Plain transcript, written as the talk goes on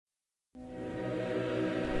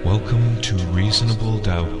Welcome to Reasonable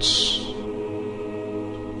Doubts,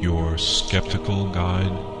 your skeptical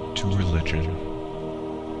guide to religion.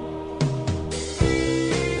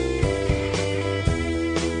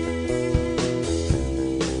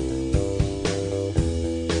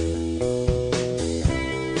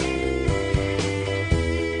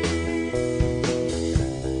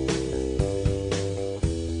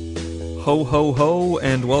 Ho, ho, ho,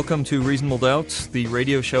 and welcome to Reasonable Doubts, the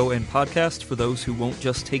radio show and podcast for those who won't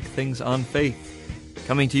just take things on faith.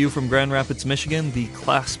 Coming to you from Grand Rapids, Michigan, the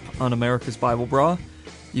clasp on America's Bible Bra.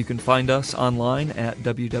 You can find us online at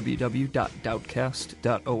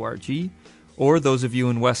www.doubtcast.org, or those of you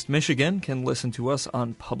in West Michigan can listen to us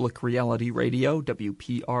on Public Reality Radio,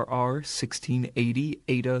 WPRR 1680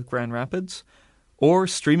 Ada, Grand Rapids, or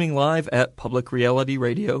streaming live at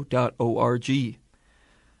publicrealityradio.org.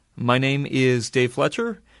 My name is Dave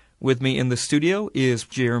Fletcher. With me in the studio is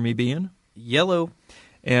Jeremy Bean. Yellow.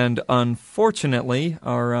 And unfortunately,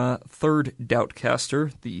 our third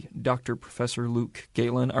Doubtcaster, the Dr. Professor Luke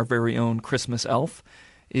Galen, our very own Christmas elf,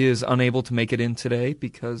 is unable to make it in today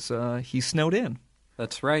because he snowed in.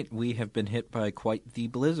 That's right. We have been hit by quite the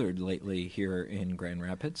blizzard lately here in Grand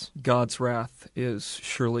Rapids. God's wrath is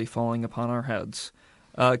surely falling upon our heads.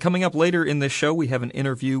 Coming up later in this show, we have an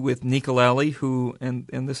interview with Nika Lally, who, and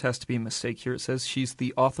this has to be a mistake here, it says she's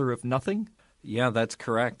the author of Nothing? Yeah, that's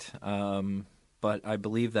correct. But I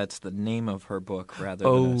believe that's the name of her book rather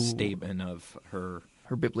than a statement of her...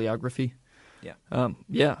 Her bibliography? Yeah.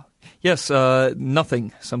 Yes,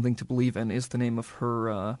 Nothing, Something to Believe In is the name of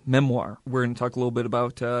her memoir. We're going to talk a little bit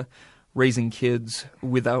about raising kids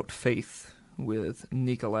without faith with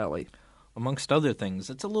Nika Lally. Amongst other things,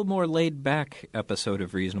 it's a little more laid-back episode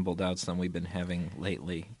of Reasonable Doubts than we've been having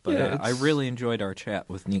lately. But yeah, I really enjoyed our chat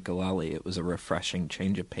with Nika Lally. It was a refreshing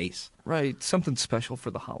change of pace. Right, something special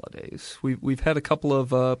for the holidays. We've had a couple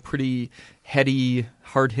of pretty heady,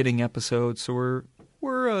 hard-hitting episodes, so we're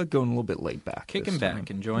going a little bit laid back. Kicking back,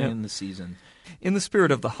 enjoying the season. In the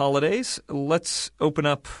spirit of the holidays, let's open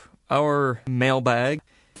up our mailbag.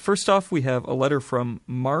 First off, we have a letter from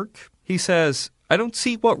Mark. He says, I don't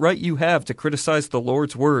see what right you have to criticize the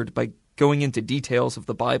Lord's Word by going into details of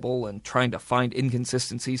the Bible and trying to find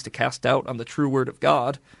inconsistencies to cast doubt on the true Word of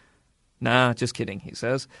God. Nah, just kidding, he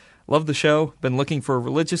says. Love the show. Been looking for a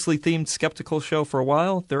religiously themed skeptical show for a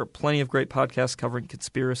while. There are plenty of great podcasts covering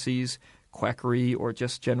conspiracies, quackery, or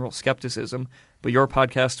just general skepticism, but your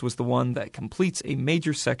podcast was the one that completes a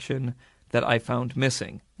major section that I found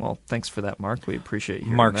missing. Well, thanks for that, Mark. We appreciate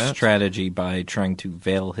you. Mark's strategy by trying to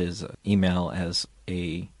veil his email as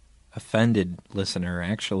a offended listener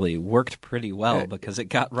actually worked pretty well because it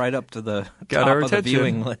got right up to the top of the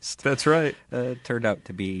viewing list. That's right. Turned out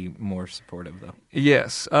to be more supportive, though.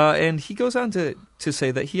 Yes, and he goes on to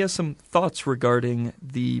say that he has some thoughts regarding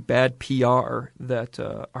the bad PR that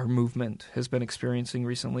our movement has been experiencing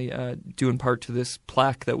recently, due in part to this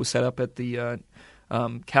plaque that was set up at the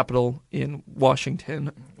Capitol in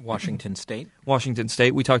Washington. Washington State. Washington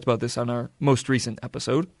State. We talked about this on our most recent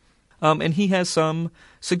episode. And he has some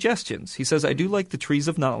suggestions. He says, I do like the trees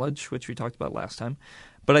of knowledge, which we talked about last time,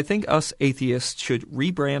 but I think us atheists should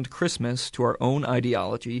rebrand Christmas to our own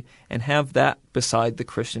ideology and have that beside the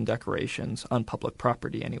Christian decorations on public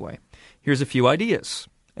property anyway. Here's a few ideas.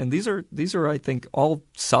 And these are I think, all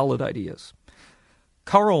solid ideas.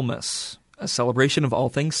 Carlmas, a celebration of all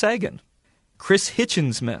things Sagan. Chris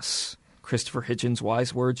Hitchens-miss. Christopher Hitchens'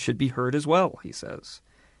 wise words should be heard as well, he says.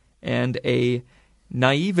 And a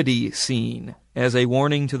naivety scene as a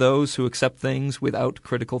warning to those who accept things without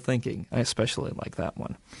critical thinking. I especially like that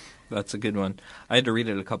one. That's a good one. I had to read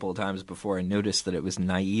it a couple of times before I noticed that it was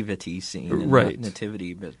naivety scene and right. Not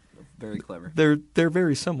nativity, but very clever. They're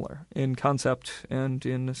very similar in concept and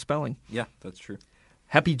in spelling. Yeah, that's true.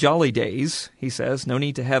 Happy Jolly Days, he says. No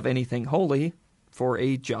need to have anything holy for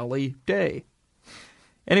a jolly day.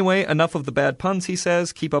 Anyway, enough of the bad puns, he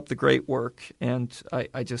says. Keep up the great work. And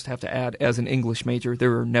I just have to add, as an English major,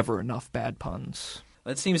 there are never enough bad puns.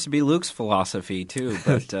 That seems to be Luke's philosophy, too,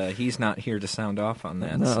 but he's not here to sound off on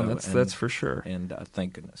that. No, that's for sure. And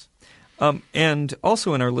thank goodness. And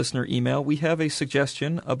also in our listener email, we have a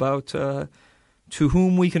suggestion about to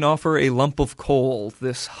whom we can offer a lump of coal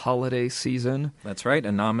this holiday season. That's right,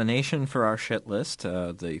 a nomination for our shit list,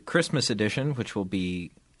 the Christmas edition, which will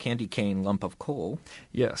be Candy Cane Lump of Coal.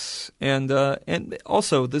 Yes, and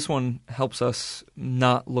also this one helps us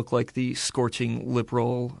not look like the scorching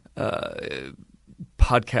liberal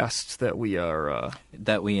podcasts that we are.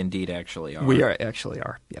 That we indeed actually are. We actually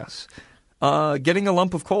are, yes. Getting a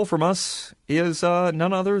lump of coal from us is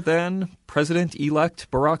none other than President-elect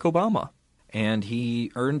Barack Obama. And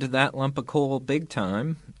he earned that lump of coal big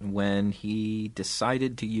time when he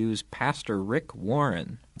decided to use Pastor Rick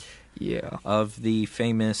Warren of the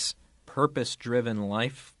famous Purpose-Driven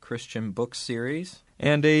Life Christian book series.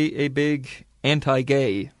 And a big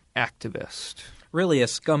anti-gay activist. Really a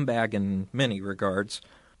scumbag in many regards.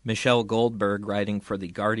 Michelle Goldberg, writing for The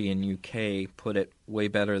Guardian UK, put it way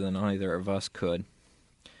better than either of us could.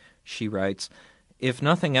 She writes, "If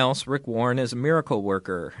nothing else, Rick Warren is a miracle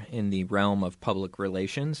worker in the realm of public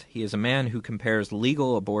relations. He is a man who compares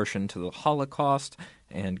legal abortion to the Holocaust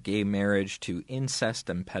and gay marriage to incest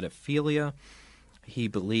and pedophilia. He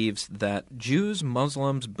believes that Jews,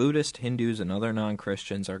 Muslims, Buddhists, Hindus, and other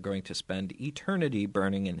non-Christians are going to spend eternity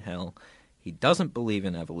burning in hell. He doesn't believe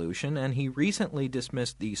in evolution, and he recently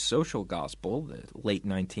dismissed the social gospel, the late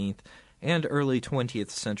 19th and early 20th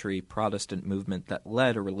century Protestant movement that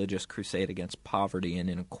led a religious crusade against poverty and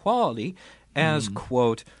inequality as,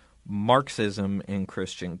 quote, Marxism in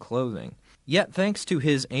Christian clothing. Yet, thanks to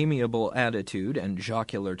his amiable attitude and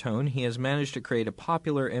jocular tone, he has managed to create a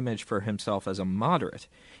popular image for himself as a moderate,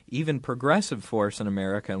 even progressive force in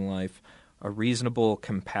American life, a reasonable,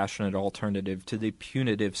 compassionate alternative to the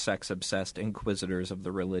punitive, sex-obsessed inquisitors of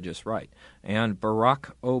the religious right. And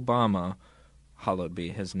Barack Obama, hallowed be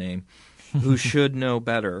his name, who should know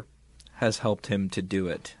better, has helped him to do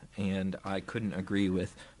it." And I couldn't agree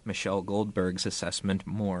with Michelle Goldberg's assessment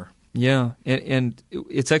more. Yeah, and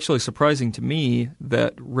it's actually surprising to me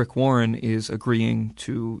that Rick Warren is agreeing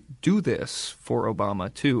to do this for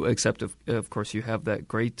Obama, too, except, of course, you have that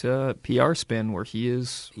great PR spin where he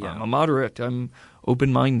is, I'm a moderate, I'm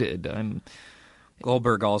open-minded,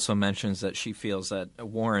 Goldberg also mentions that she feels that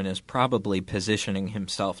Warren is probably positioning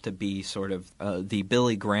himself to be sort of the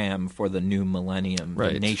Billy Graham for the new millennium,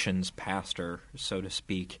 the nation's pastor, so to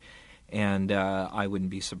speak. And I wouldn't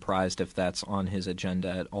be surprised if that's on his agenda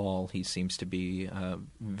at all. He seems to be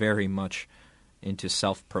very much into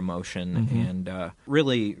self-promotion and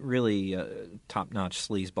really top-notch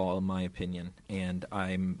sleazeball, in my opinion. And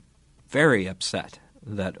I'm very upset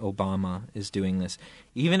that Obama is doing this.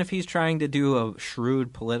 Even if he's trying to do a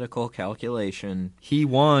shrewd political calculation. He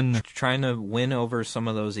won. Trying to win over some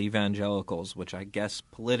of those evangelicals, which I guess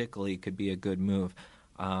politically could be a good move.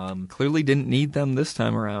 Clearly didn't need them this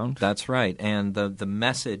time around. That's right. And the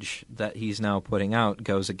message that he's now putting out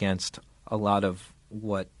goes against a lot of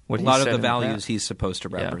the values he's supposed to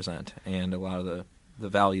represent and a lot of the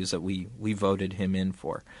values that we voted him in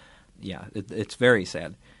for. Yeah, it's very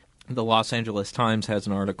sad. The Los Angeles Times has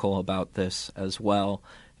an article about this as well,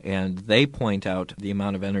 and they point out the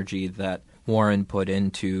amount of energy that Warren put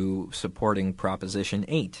into supporting Proposition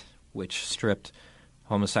 8, which stripped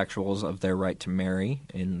homosexuals of their right to marry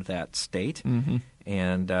in that state.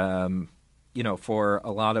 And, for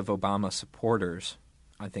a lot of Obama supporters,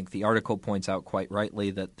 I think the article points out quite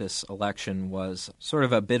rightly that this election was sort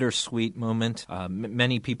of a bittersweet moment.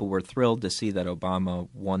 Many people were thrilled to see that Obama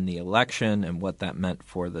won the election and what that meant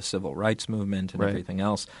for the civil rights movement and everything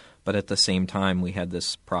else. But at the same time, we had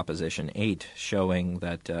this Proposition 8 showing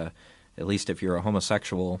that at least if you're a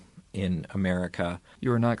homosexual in America,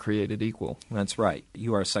 you are not created equal. That's right.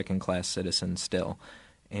 You are a second-class citizen still.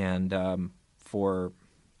 And for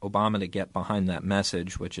Obama to get behind that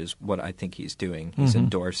message, which is what I think he's doing, he's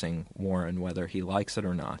endorsing Warren whether he likes it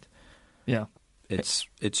or not. Yeah. It's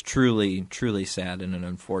truly, truly sad and an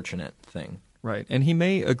unfortunate thing. Right. And he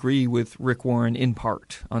may agree with Rick Warren in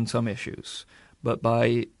part on some issues, but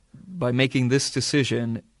by making this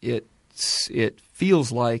decision, it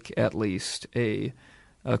feels like at least a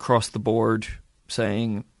across the board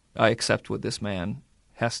saying, I accept what this man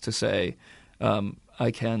has to say.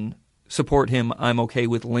 I can support him. I'm okay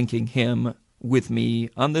with linking him with me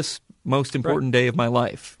on this most important day of my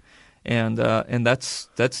life. And that's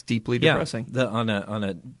deeply depressing. Yeah, on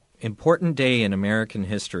a important day in American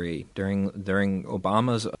history during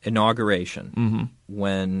Obama's inauguration,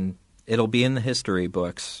 when it'll be in the history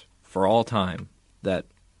books for all time that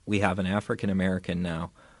we have an African American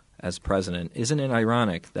now as president, isn't it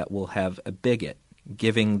ironic that we'll have a bigot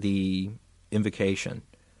giving the invocation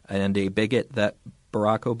and a bigot that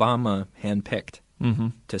Barack Obama handpicked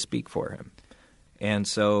to speak for him? And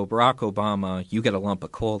so, Barack Obama, you get a lump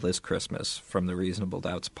of coal this Christmas from the Reasonable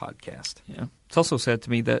Doubts podcast. Yeah. It's also sad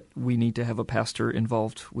to me that we need to have a pastor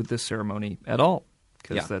involved with this ceremony at all,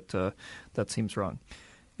 because that seems wrong.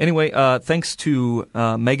 Anyway, thanks to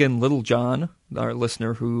Megan Littlejohn, our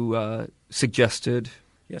listener who suggested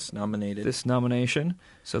nominated this nomination.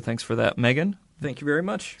 So thanks for that, Megan. Thank you very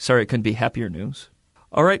much. Sorry it couldn't be happier news.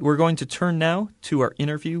 All right, we're going to turn now to our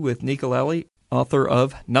interview with Nika Lally, author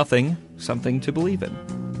of Nothing, Something to Believe in.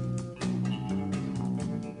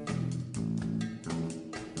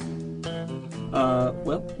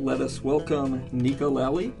 Well, let us welcome Nika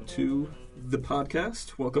Lally to the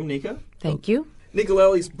podcast. Welcome, Nika. Thank you. Nika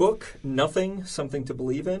Lally's book, Nothing, Something to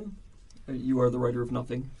Believe in. You are the writer of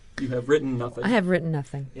Nothing. You have written Nothing. I have written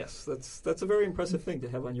Nothing. Yes, that's a very impressive thing to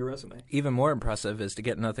have on your resume. Even more impressive is to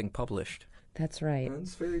get Nothing published. That's right.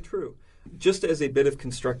 That's very true. Just as a bit of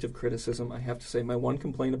constructive criticism, I have to say my one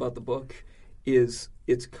complaint about the book is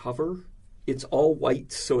its cover. It's all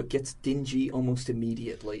white, so it gets dingy almost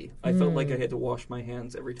immediately. I felt like I had to wash my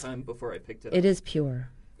hands every time before I picked it up. It is pure.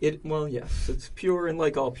 Well, yes, it's pure, and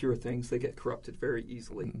like all pure things, they get corrupted very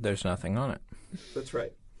easily. There's nothing on it. That's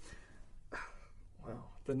right. Wow,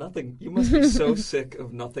 the Nothing. You must be so sick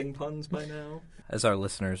of Nothing puns by now. As our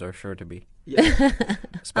listeners are sure to be. Yeah.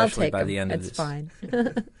 Especially I'll take by the them. end of It's this. fine.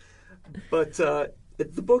 But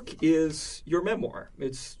the book is your memoir.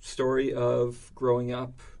 It's story of growing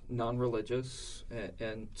up non-religious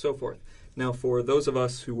and so forth. Now, for those of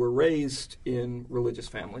us who were raised in religious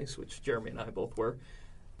families, which Jeremy and I both were,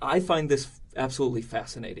 I find this absolutely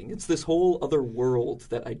fascinating. It's this whole other world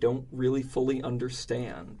that I don't really fully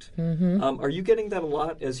understand. Mm-hmm. Are you getting that a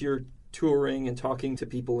lot as you're touring and talking to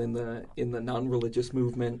people in the non-religious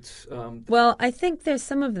movement? Well, I think there's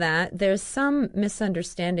some of that. There's some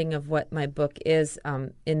misunderstanding of what my book is,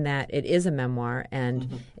 in that it is a memoir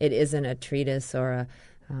and it isn't a treatise or a,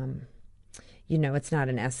 it's not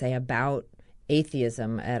an essay about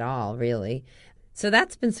atheism at all, really. So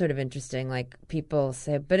that's been sort of interesting. Like, people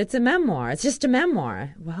say, but it's a memoir. It's just a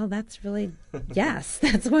memoir. Well, that's really, yes,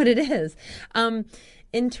 that's what it is.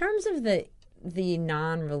 In terms of the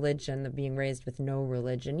non-religion, the being raised with no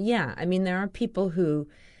religion, yeah. I mean, there are people who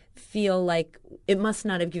feel like it must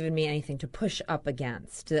not have given me anything to push up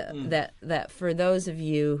against. That for those of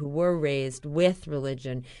you who were raised with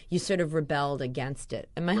religion, you sort of rebelled against it.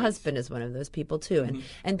 And my husband is one of those people too.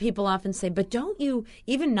 And people often say, but don't you,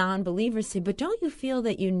 even non-believers say, but don't you feel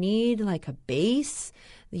that you need like a base,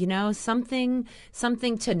 something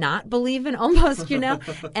to not believe in almost,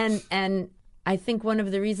 And I think one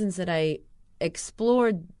of the reasons that I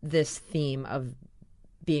explored this theme of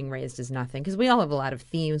being raised as nothing, because we all have a lot of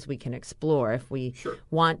themes we can explore if we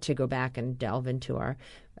want to go back and delve into our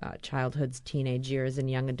childhoods, teenage years, and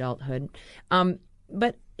young adulthood.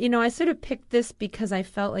 But, I sort of picked this because I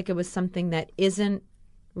felt like it was something that isn't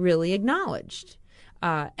really acknowledged.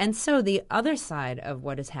 And so the other side of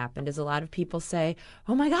what has happened is a lot of people say,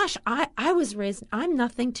 oh my gosh, I was raised, I'm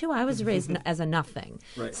nothing too. I was raised as a nothing.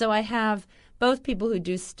 Right. So I have both people who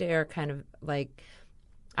do stare kind of like,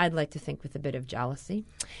 I'd like to think with a bit of jealousy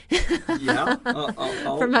Yeah,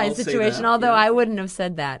 for my I'll say situation, that, although yeah. I wouldn't have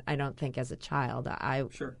said that, I don't think, as a child. I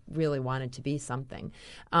Sure. really wanted to be something,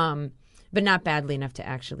 but not badly enough to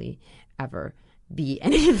actually ever be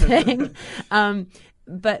anything.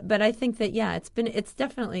 But I think that, yeah, it's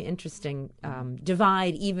definitely interesting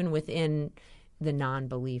divide even within the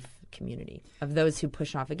non-belief community of those who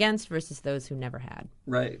push off against versus those who never had.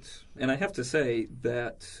 Right. And I have to say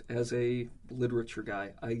that as a literature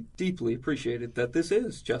guy, I deeply appreciated that this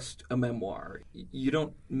is just a memoir. You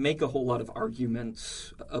don't make a whole lot of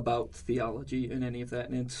arguments about theology and any of that,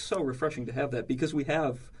 and it's so refreshing to have that because we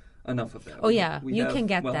have enough of that. Oh yeah, we you have, can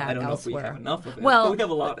get well, that I don't elsewhere. know if we have enough of it, well, but we have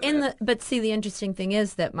a lot of it. But see, the interesting thing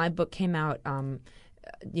is that my book came out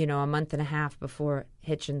a month and a half before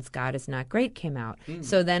Hitchens' God Is Not Great came out.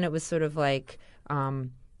 So then it was sort of like,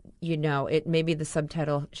 it maybe the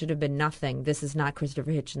subtitle should have been Nothing. This is not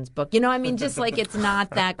Christopher Hitchens' book. Just like it's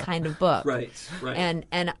not that kind of book. Right.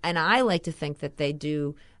 And I like to think that they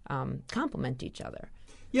do complement each other.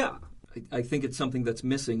 Yeah. I think it's something that's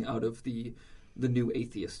missing out of the new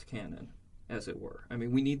atheist canon, as it were. I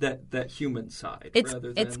mean, we need that human side.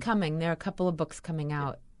 It's coming. There are a couple of books coming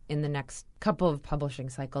out in the next couple of publishing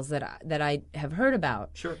cycles that I have heard about.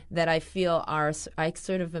 Sure. That I feel I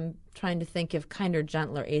sort of am trying to think if Kinder,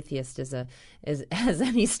 Gentler Atheist has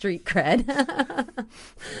any street cred.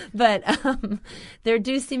 But there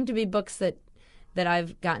do seem to be books that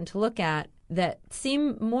I've gotten to look at that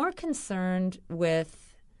seem more concerned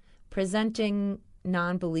with presenting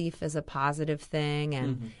non-belief as a positive thing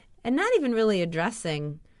and not even really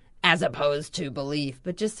addressing as opposed to belief,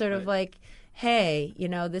 but just sort of like, hey,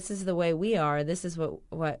 this is the way we are. This is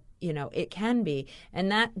what it can be.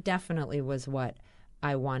 And that definitely was what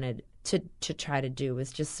I wanted to try to do,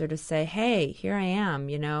 was just sort of say, hey, here I am,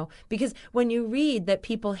 because when you read that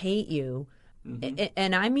people hate you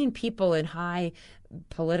And I mean people in high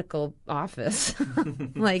political office,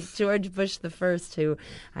 like George Bush the First, who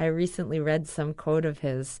I recently read some quote of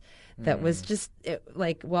his that was just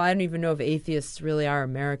like, well, I don't even know if atheists really are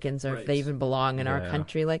Americans or if they even belong in our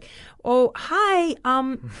country. Like, oh, hi,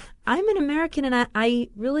 I'm an American and I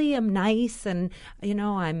really am nice, and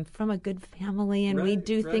I'm from a good family and we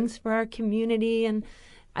do things for our community, and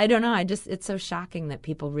I don't know. It's so shocking that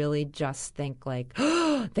people really just think like,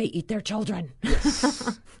 oh, they eat their children.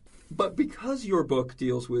 Yes. But because your book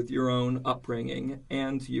deals with your own upbringing,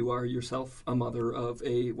 and you are yourself a mother of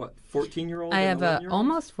a, 14-year-old? I have a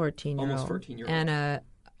almost 14-year-old. Almost 14-year-old. And a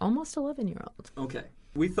almost 11-year-old. Okay.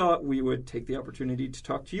 We thought we would take the opportunity to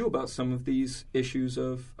talk to you about some of these issues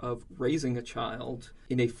of raising a child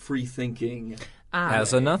in a free-thinking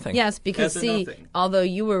as a nothing. Yes, because nothing. Although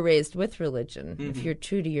you were raised with religion, if you're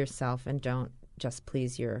true to yourself and don't just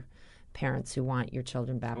please your parents who want your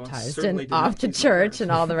children baptized and off to church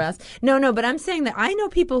and all the rest. No, but I'm saying that I know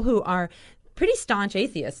people who are pretty staunch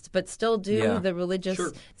atheists, but still do the religious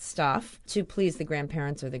stuff to please the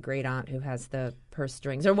grandparents or the great aunt who has the purse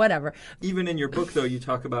strings or whatever. Even in your book, though, you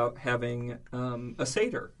talk about having a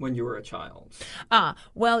Seder when you were a child.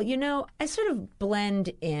 Well, I sort of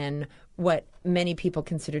blend in what many people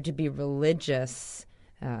consider to be religious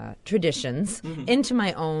traditions into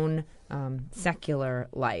my own secular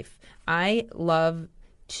life. I love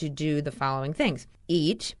to do the following things: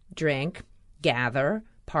 eat, drink, gather,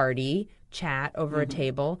 party, chat over a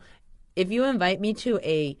table. If you invite me to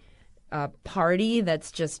a party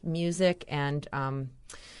that's just music and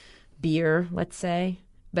beer, let's say,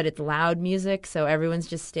 but it's loud music, so everyone's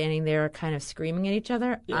just standing there kind of screaming at each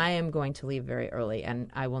other, I am going to leave very early, and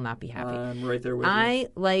I will not be happy. I'm right there with you. I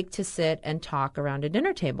like to sit and talk around a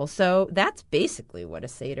dinner table, so that's basically what a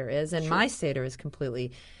Seder is, and my Seder is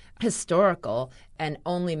completely historical and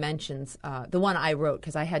only mentions the one I wrote,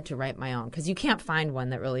 because I had to write my own, because you can't find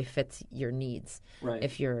one that really fits your needs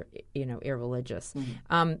if you're irreligious.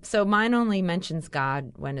 So mine only mentions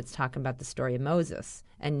God when it's talking about the story of Moses.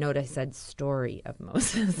 And note I said story of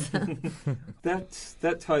Moses.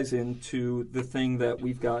 That ties into the thing that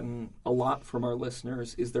we've gotten a lot from our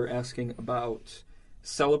listeners, is they're asking about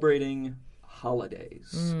celebrating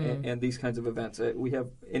holidays and these kinds of events. We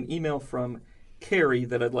have an email from Carrie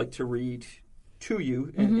that I'd like to read to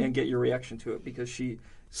you and get your reaction to it, because she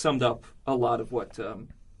summed up a lot of what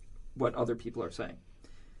other people are saying.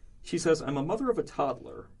 She says, I'm a mother of a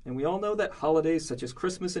toddler, and we all know that holidays such as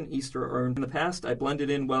Christmas and Easter are, in the past, I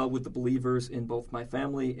blended in well with the believers in both my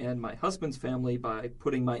family and my husband's family by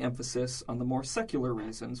putting my emphasis on the more secular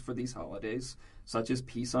reasons for these holidays, such as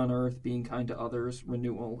peace on earth, being kind to others,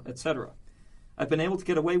 renewal, etc. I've been able to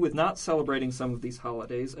get away with not celebrating some of these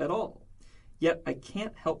holidays at all. Yet I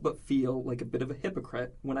can't help but feel like a bit of a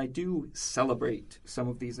hypocrite when I do celebrate some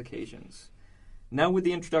of these occasions. Now, with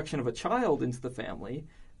the introduction of a child into the family,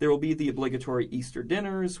 there will be the obligatory Easter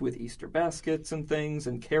dinners with Easter baskets and things,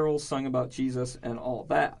 and carols sung about Jesus and all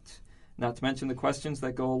that. Not to mention the questions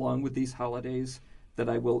that go along with these holidays that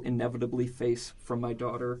I will inevitably face from my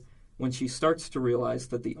daughter when she starts to realize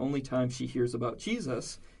that the only time she hears about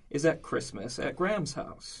Jesus is at Christmas at Graham's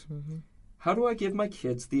house. How do I give my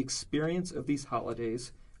kids the experience of these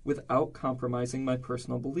holidays without compromising my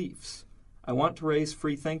personal beliefs? I want to raise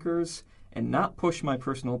free thinkers and not push my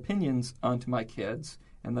personal opinions onto my kids,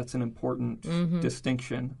 and that's an important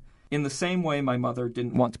distinction. In the same way, my mother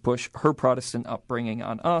didn't want to push her Protestant upbringing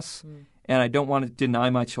on us, and I don't want to deny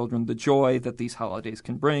my children the joy that these holidays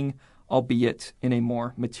can bring, albeit in a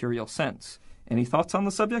more material sense. Any thoughts on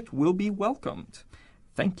the subject will be welcomed.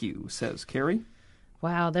 Thank you, says Carrie.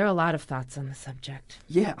 Wow, there are a lot of thoughts on the subject.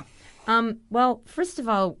 Yeah. Well, first of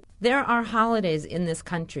all, there are holidays in this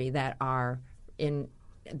country that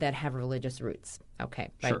have religious roots. Okay,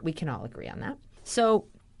 right? Sure. We can all agree on that. So,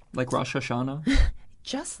 like Rosh Hashanah?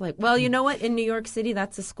 Just like, well, you know what? In New York City,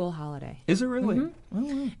 that's a school holiday. Is it really? Oh,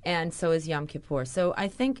 wow. And so is Yom Kippur. So I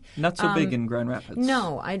think not so big in Grand Rapids.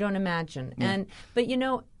 No, I don't imagine. Yeah. But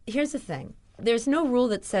here's the thing. There's no rule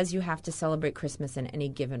that says you have to celebrate Christmas in any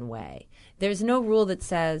given way. There's no rule that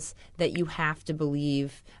says that you have to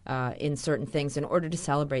believe in certain things in order to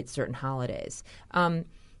celebrate certain holidays.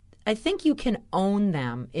 I think you can own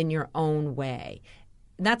them in your own way.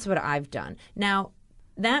 That's what I've done. Now,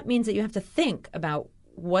 that means that you have to think about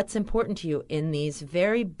what's important to you in these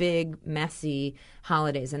very big, messy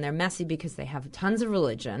holidays. And they're messy because they have tons of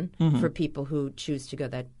religion for people who choose to go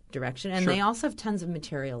that direction. And they also have tons of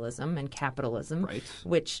materialism and capitalism,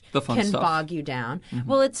 which can bog you down.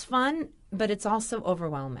 Well, it's fun, but it's also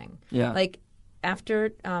overwhelming. Yeah. Like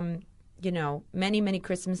after many, many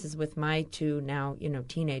Christmases with my two now,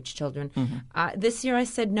 teenage children. This year I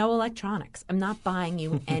said no electronics. I'm not buying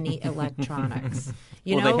you any electronics.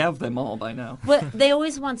 They have them all by now. But they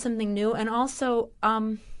always want something new. And also,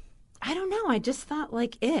 I don't know. I just thought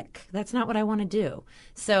ick. That's not what I want to do.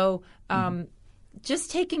 So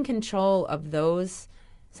just taking control of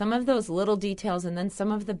some of those little details and then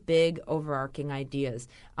some of the big overarching ideas.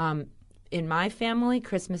 In my family,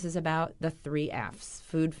 Christmas is about the 3 F's: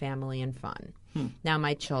 food, family, and fun. Now,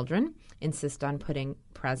 my children insist on putting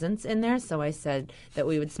presents in there, so I said that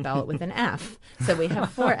we would spell it with an F. So we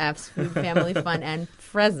have 4 F's: food, family, fun, and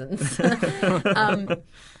presents.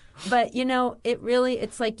 But,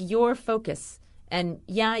 it's like your focus. And,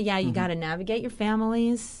 you got to navigate your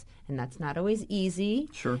families, and that's not always easy.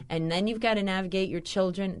 Sure. And then you've got to navigate your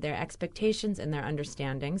children, their expectations and their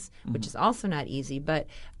understandings, which is also not easy. But,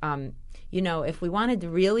 if we wanted the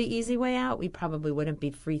really easy way out, we probably wouldn't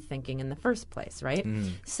be free thinking in the first place, right?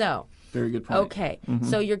 So, very good point. Okay.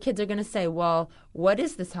 So your kids are going to say, well, what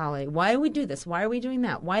is this holiday? Why do we do this? Why are we doing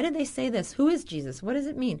that? Why did they say this? Who is Jesus? What does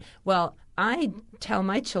it mean? Well, I tell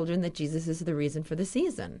my children that Jesus is the reason for the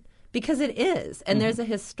season. Because it is. And there's a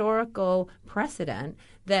historical precedent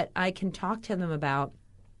that I can talk to them about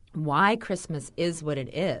why Christmas is what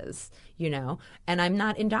it is, and I'm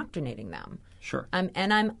not indoctrinating them. Sure. I'm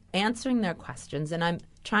answering their questions, and I'm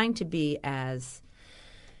trying to be as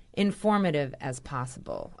informative as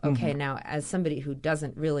possible. Okay, now, as somebody who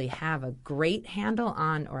doesn't really have a great handle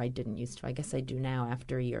on, or I didn't used to, I guess I do now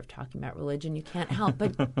after a year of talking about religion, you can't help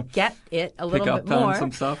but get it a little bit more. Pick up on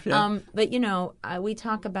some stuff, yeah. But, we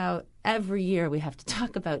talk about, every year we have to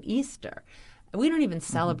talk about Easter. We don't even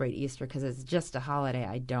celebrate Easter because it's just a holiday.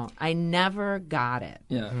 I never got it.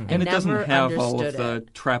 Yeah, I and it doesn't never have all of understood the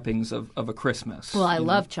it. trappings of a Christmas. Well, I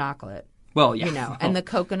love chocolate. Well, yeah. And the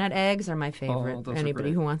coconut eggs are my favorite. those are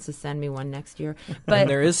Anybody great. who wants to send me one next year. And But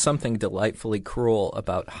there is something delightfully cruel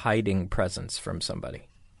about hiding presents from somebody.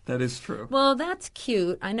 That is true. well, that's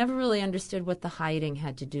cute. I never really understood what the hiding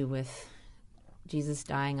had to do with Jesus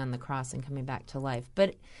dying on the cross and coming back to life.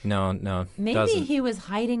 But No, maybe doesn't. he was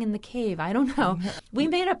hiding in the cave. I don't know. We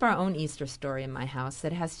made up our own Easter story in my house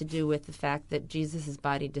that has to do with the fact that Jesus'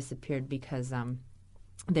 body disappeared because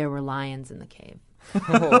there were lions in the cave.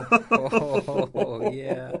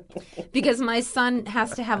 Yeah. Because my son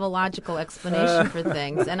has to have a logical explanation for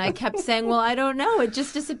things, and I kept saying, "Well, I don't know. It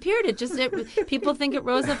just disappeared. People think it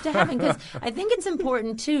rose up to heaven." Because I think it's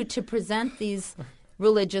important too to present these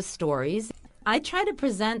religious stories. I try to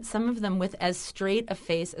present some of them with as straight a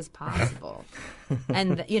face as possible,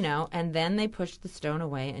 and then they pushed the stone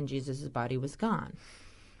away, and Jesus' body was gone.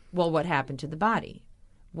 Well, what happened to the body?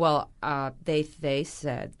 Well, they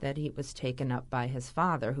said that he was taken up by his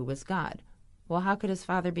Father, who was God. Well, how could his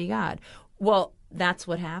Father be God? Well, that's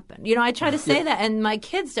what happened. I try to say that, and my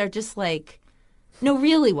kids are just like, no,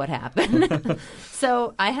 really, what happened?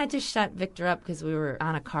 So I had to shut Victor up because we were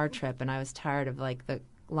on a car trip, and I was tired of the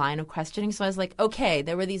line of questioning. So I was like, okay,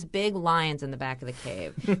 there were these big lions in the back of the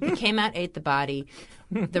cave. They came out, ate the body.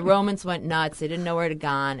 The Romans went nuts. They didn't know where it had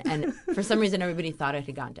gone, and for some reason, everybody thought it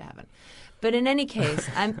had gone to heaven. But in any case,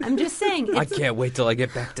 I'm just saying. I can't wait till I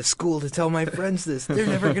get back to school to tell my friends this. They're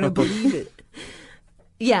never going to believe it.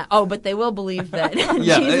 Yeah. Oh, but they will believe that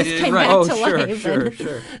Jesus came back to life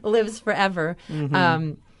and lives forever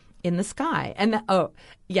in the sky. And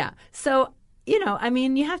So,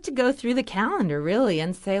 you have to go through the calendar really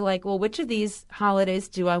and say well, which of these holidays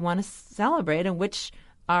do I want to celebrate, and which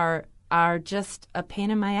are just a pain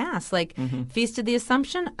in my ass? Feast of the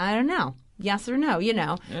Assumption. I don't know. Yes or no,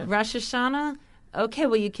 Rosh Hashanah, okay,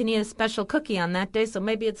 well, you can eat a special cookie on that day, so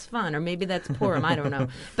maybe it's fun, or maybe that's Purim, I don't know.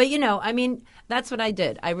 But, that's what I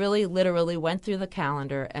did. I really literally went through the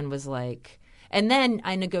calendar and was and then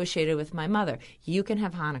I negotiated with my mother. You can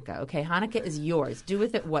have Hanukkah, okay? Hanukkah is yours. Do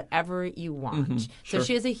with it whatever you want. So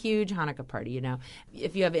she has a huge Hanukkah party,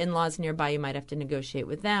 If you have in-laws nearby, you might have to negotiate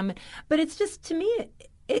with them. But it's just, to me,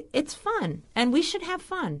 it's fun, and we should have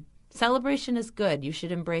fun. Celebration is good. You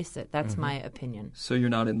should embrace it. That's my opinion. So you're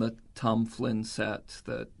not in the Tom Flynn set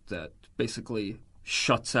that basically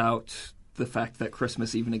shuts out the fact that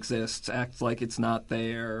Christmas even exists, acts like it's not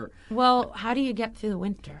there. Well, how do you get through the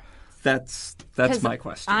winter? That's my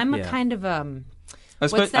question. I'm a kind of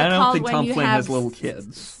what's that I don't called think when Tom you Flynn have has little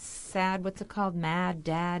kids. Sad. What's it called? Mad,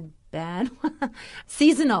 dad, bad,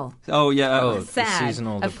 seasonal. Oh yeah. Sad the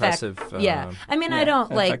seasonal effect. depressive. Yeah. I mean, I don't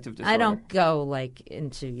affective disorder. I don't go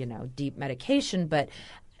into deep medication, but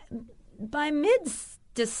by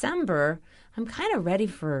mid-December, I'm kind of ready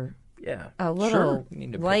for Yeah. a little You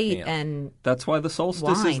need to pick light me up. and That's why the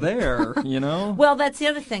solstice is Wine. there, you know? well, that's the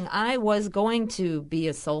other thing. I was going to be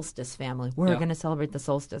a solstice family. We're Yeah. going to celebrate the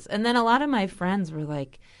solstice. And then a lot of my friends were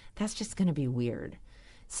like, that's just going to be weird.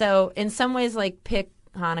 So in some ways, like pick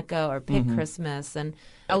Hanukkah or pick Christmas. And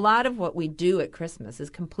a lot of what we do at Christmas is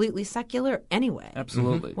completely secular anyway.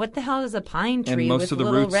 Absolutely. What the hell does a pine tree most with of the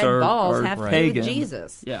little roots red are balls have to do pagan. with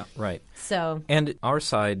Jesus? Yeah. Right. So And our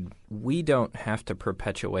side, we don't have to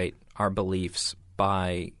perpetuate our beliefs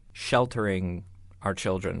by sheltering our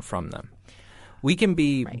children from them. We can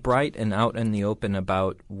be bright and out in the open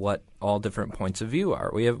about what all different points of view are.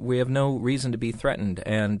 We have no reason to be threatened,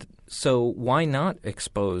 and so why not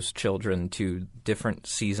expose children to different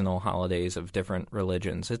seasonal holidays of different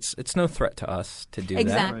religions? It's no threat to us to do that.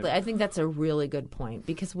 exactly. I think that's a really good point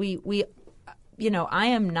because we I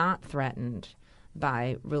am not threatened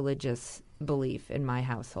by religious belief in my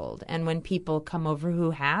household. And when people come over who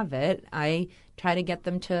have it, I try to get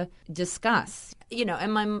them to discuss.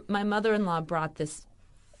 And my mother-in-law brought this,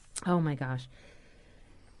 oh my gosh.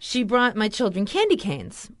 She brought my children candy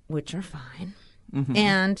canes, which are fine.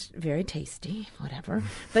 And very tasty, whatever.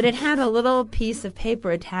 But it had a little piece of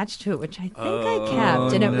paper attached to it, which I think I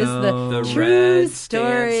kept. And it was the The true red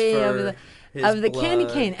story stands of for the his candy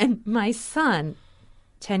blood. cane. And my son,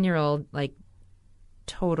 10-year-old, like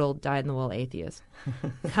total dyed-in-the-wool atheist,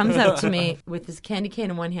 comes up to me with his candy cane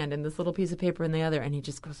in one hand and this little piece of paper in the other, and he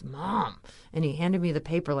just goes, "Mom!" And he handed me the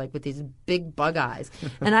paper like with these big bug eyes.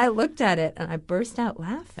 And I looked at it and I burst out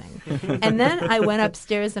laughing. And then I went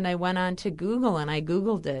upstairs and I went on to Google and I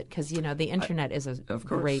Googled it because, the internet is a Of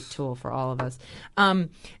course. great tool for all of us.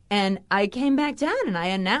 And I came back down and I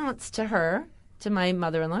announced to my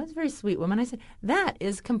mother-in-law, who's a very sweet woman, I said, "That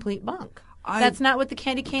is complete bunk. That's not what the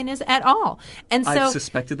candy cane is at all." And so I've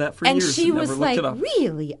suspected that for and years. she and was never like, looked it up.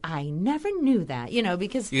 "Really? I never knew that."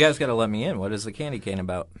 Because You guys got to let me in. What is the candy cane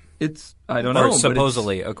about? It's I don't know. Or but it's-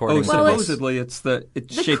 supposedly, according Oh, to Well, this. supposedly it's the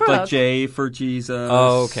shaped like crook. J for Jesus.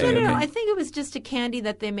 Oh, okay. no, okay. I think it was just a candy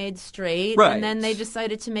that they made straight, Right. and then they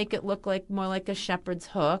decided to make it look like more like a shepherd's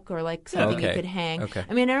hook or like something you Okay. could hang. Okay.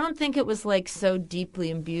 I mean, I don't think it was like so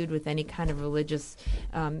deeply imbued with any kind of religious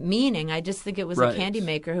meaning. I just think it was Right. a candy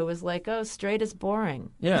maker who was like, "Oh, straight is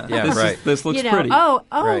boring." Yeah, Yeah, this right. This looks Oh, pretty.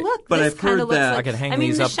 Right. look, But this I've kind heard of looks that- like. I could hang I mean,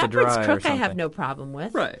 these the up to shepherd's dry or crook I have something. no problem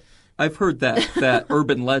with. Right. I've heard that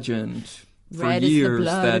urban legend for Red is the years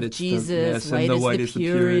blood that of it's Jesus, the, yes, white and the is white the is the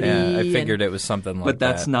purity. purity. Yeah, I and- figured it was something like that. But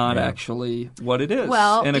that's not Yeah. actually what it is.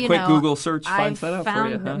 Well, and a you quick know, Google search finds I've that out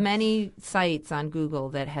found for you. Huh? many sites on Google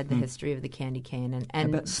that had the history of the candy cane,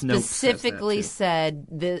 and bet Snopes has that, specifically too. said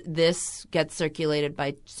this gets circulated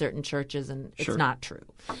by certain churches, and Sure. it's not true.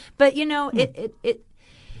 But it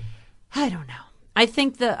I don't know. I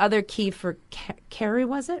think the other key for Carrie,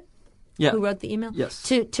 was it? Yeah. Who wrote the email? Yes.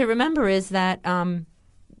 To remember is that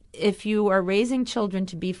if you are raising children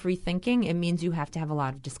to be free thinking, it means you have to have a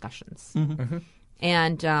lot of discussions. Mm-hmm.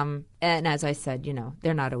 And as I said,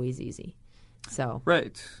 they're not always easy. So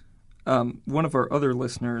Right. One of our other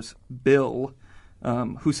listeners, Bill,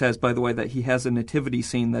 who says, by the way, that he has a nativity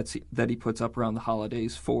scene that he puts up around the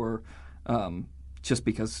holidays for just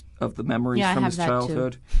because of the memories Yeah, I from have his that too.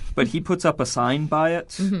 childhood. But he puts up a sign by it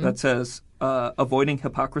Mm-hmm. that says, avoiding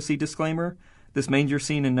hypocrisy disclaimer. This manger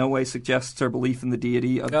scene in no way suggests our belief in the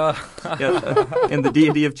deity of in the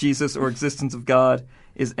deity of Jesus or existence of God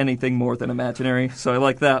is anything more than imaginary. So I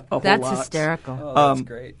like that a whole that's lot. hysterical. Oh, that's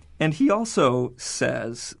great. And he also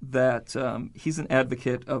says that he's an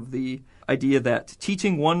advocate of the idea that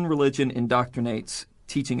teaching one religion indoctrinates,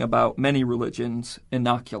 teaching about many religions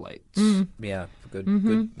inoculates. Yeah,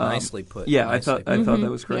 good, nicely put. Yeah, nicely I put. thought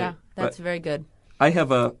that was great. Yeah, that's But very good. I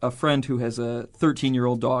have a friend who has a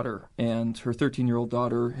 13-year-old daughter, and her 13-year-old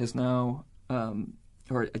daughter has now,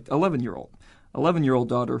 or 11-year-old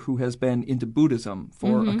daughter who has been into Buddhism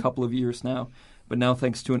for a couple of years now. But now,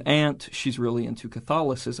 thanks to an aunt, she's really into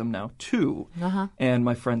Catholicism now too. Uh-huh. And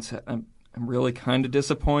my friend said, "I'm really kind of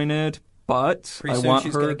disappointed, but Pretty I soon want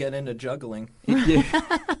she's her." going to get into juggling.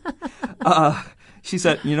 She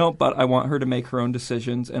said, but I want her to make her own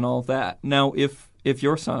decisions and all of that. Now, if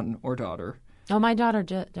your son or daughter, Oh, my daughter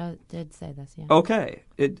did say this. Yeah, okay,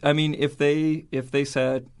 if they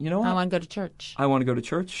said, you know what, I want to go to church. I want to go to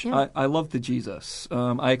church. Yeah. I love the Jesus.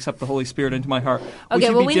 I accept the Holy Spirit into my heart. Okay,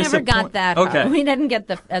 should well, be we never got that far. Okay. We didn't get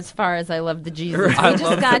as far as I love the Jesus. I We just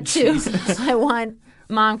love got the to, I want,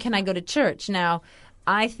 Mom, can I go to church? Now,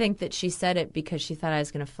 I think that she said it because she thought I was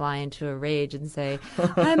going to fly into a rage and say,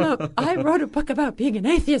 I wrote a book about being an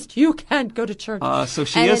atheist. You can't go to church. So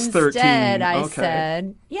she and is 13. Instead, I Okay.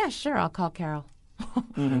 said, yeah, sure, I'll call Carol.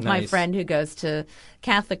 My Nice. friend who goes to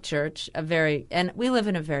Catholic church, and we live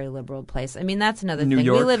in a very liberal place. I mean, that's another New thing.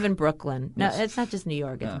 York? We live in Brooklyn. No, Yes. it's not just New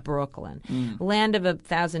York. It's Yeah. Brooklyn, Mm. land of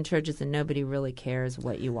 1,000 churches, and nobody really cares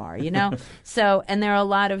what you are. So, and there are a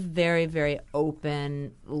lot of very, very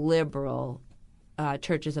open, liberal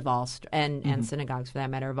churches of all and synagogues, for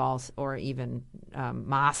that matter, of all, or even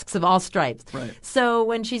mosques of all stripes. Right. So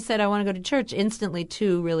when she said, "I want to go to church," instantly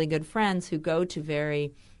two really good friends who go to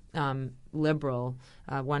very liberal.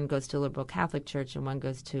 One goes to a liberal Catholic church, and one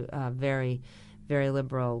goes to very, very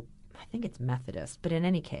liberal. I think it's Methodist, but in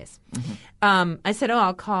any case, I said, "Oh,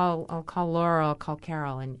 I'll call Laura, I'll call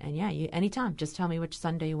Carol, and yeah, you anytime. Just tell me which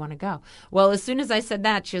Sunday you want to go." Well, as soon as I said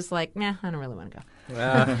that, she was like, "Nah, I don't really want to go."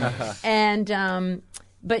 And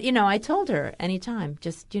but I told her anytime,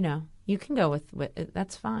 just you can go with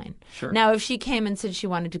that's fine. Sure. Now, if she came and said she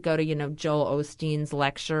wanted to go to Joel Osteen's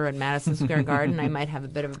lecture in Madison Square Garden, I might have a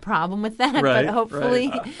bit of a problem with that. Right, But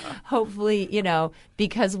hopefully,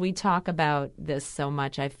 because we talk about this so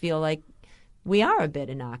much, I feel like we are a bit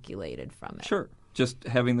inoculated from it. Sure. Just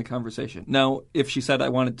having the conversation. Now, if she said I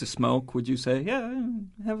wanted to smoke, would you say, yeah,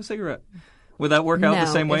 have a cigarette? Would that work out the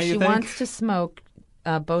same way, if you she think? wants to smoke,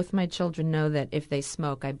 both my children know that if they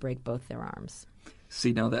smoke, I break both their arms.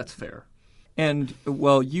 See, now that's fair. And,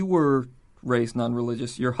 well, you were raised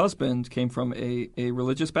non-religious. Your husband came from a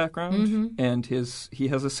religious background, and he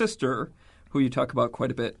has a sister who you talk about quite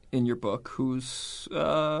a bit in your book who's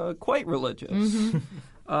quite religious.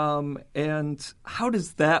 And how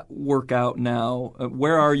does that work out now?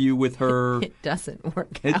 Where are you with her? It doesn't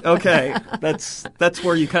work out. Okay, that's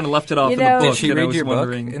where you kind of left it off in the book. Did she and I read was your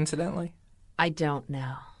wondering- book, incidentally? I don't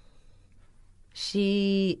know.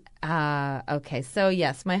 Okay, so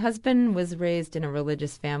yes, my husband was raised in a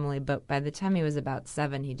religious family, but by the time he was about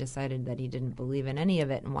 7, he decided that he didn't believe in any of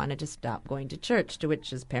it and wanted to stop going to church, to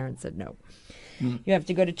which his parents said no. You have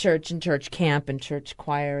to go to church and church camp and church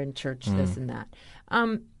choir and church this and that.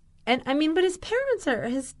 And I mean, but his parents are,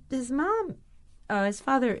 his mom, his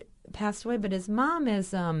father passed away, but his mom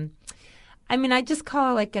is, I just call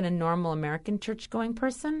her like a normal American church-going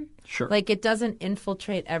person. Sure. Like it doesn't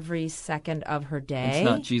infiltrate every second of her day. It's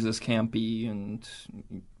not Jesus campy, and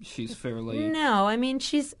she's fairly... No,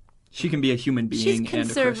 She can be a human being she's and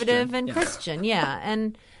conservative and and Christian, yeah.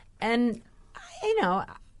 And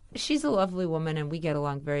she's a lovely woman, and we get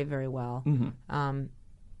along very, very well. I'm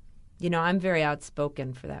very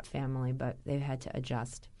outspoken for that family, but they've had to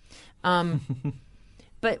adjust.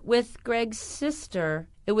 But with Greg's sister,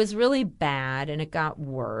 it was really bad, and it got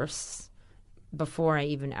worse before I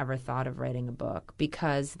even ever thought of writing a book,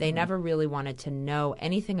 because they never really wanted to know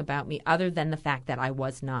anything about me other than the fact that I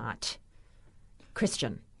was not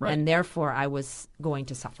Christian, Right. and therefore I was going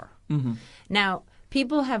to suffer. Now,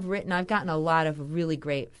 people have written, I've gotten a lot of really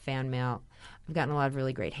great fan mail. I've gotten a lot of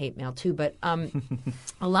really great hate mail too, but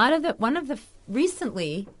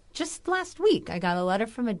recently, just last week, I got a letter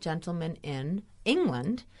from a gentleman in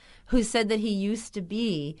England who said that he used to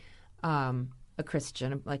be a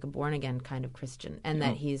Christian, like a born-again kind of Christian, and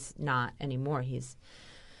that he's not anymore. He's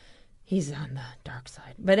on the dark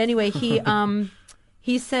side. But anyway,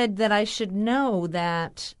 he said that I should know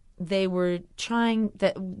that they were trying,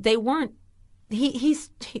 that they weren't, he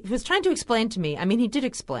was trying to explain to me, he did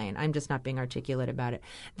explain, I'm just not being articulate about it,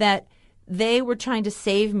 that they were trying to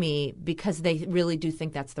save me because they really do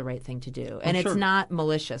think that's the right thing to do. And it's not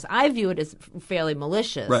malicious. I view it as fairly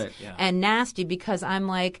malicious and nasty, because I'm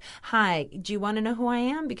like, hi, do you want to know who I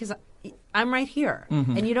am? Because I'm right here.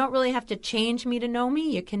 And you don't really have to change me to know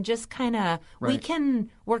me. You can just kind of, we can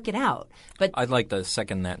work it out. But I'd like to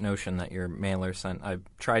second that notion that your mailer sent. I've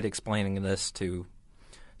tried explaining this to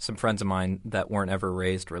some friends of mine that weren't ever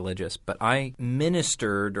raised religious, but I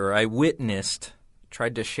ministered, or I witnessed,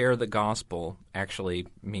 tried to share the gospel, actually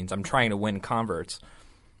means I'm trying to win converts,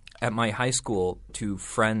 at my high school to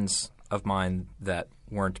friends of mine that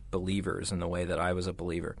weren't believers in the way that I was a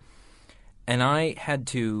believer. And I had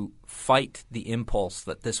to fight the impulse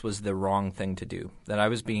that this was the wrong thing to do, that I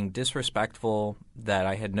was being disrespectful, that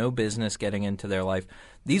I had no business getting into their life.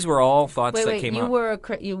 These were all thoughts that came up.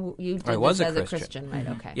 You did I was this a as Christian. a Christian, right?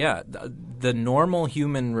 Okay. Yeah, the normal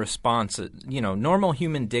human response, normal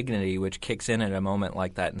human dignity, which kicks in at a moment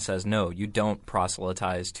like that and says, no, you don't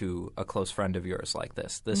proselytize to a close friend of yours like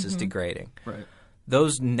this. This is degrading. Right.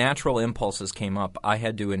 Those natural impulses came up. I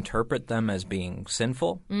had to interpret them as being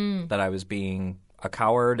sinful, that I was being a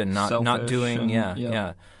coward and not doing,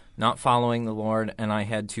 not following the Lord. And I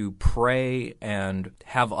had to pray and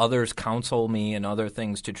have others counsel me and other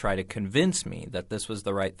things to try to convince me that this was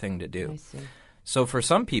the right thing to do. I see. So for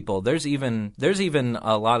some people, there's even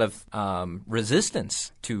a lot of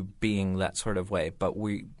resistance to being that sort of way. But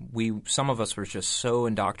we some of us were just so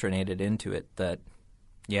indoctrinated into it that,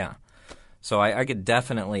 yeah. So I could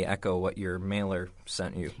definitely echo what your mailer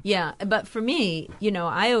sent you. Yeah, but for me,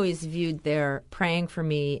 I always viewed their praying for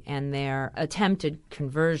me and their attempted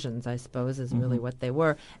conversions, I suppose, is really what they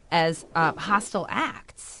were, as hostile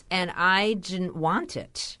acts. And I didn't want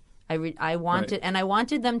it. I wanted, and I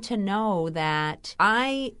wanted them to know that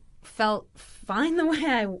I felt fine the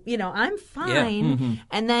way I'm fine. Yeah.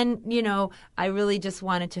 And then, I really just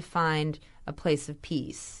wanted to find a place of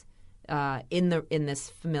peace in this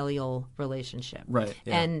familial relationship. Right.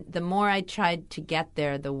 Yeah. And the more I tried to get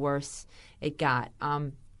there, the worse it got.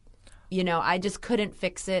 I just couldn't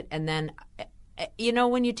fix it. And then,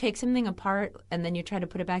 when you take something apart and then you try to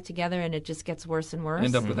put it back together and it just gets worse and worse.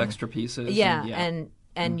 End up with extra pieces. Yeah,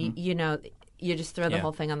 and you just throw the Yeah.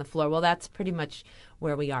 whole thing on the floor. Well, that's pretty much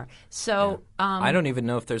where we are. So I don't even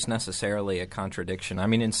know if there's necessarily a contradiction. I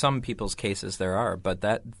mean, in some people's cases there are, but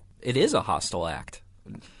that it is a hostile act.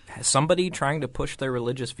 Somebody trying to push their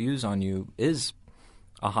religious views on you is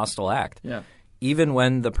a hostile act. Yeah. Even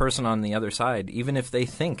when the person on the other side, even if they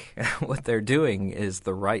think what they're doing is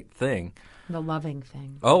the right thing. the loving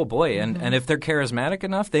thing. Oh, boy. And if they're charismatic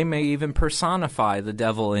enough, they may even personify the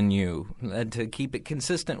devil in you to keep it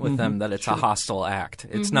consistent with them that it's a hostile act.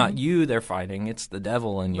 It's not you they're fighting. It's the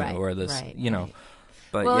devil in you or this, Right.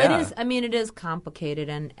 But well, yeah. it is. I mean, it is complicated,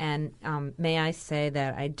 and may I say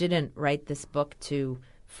that I didn't write this book to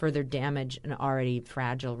further damage an already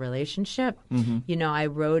fragile relationship. I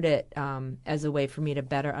wrote it as a way for me to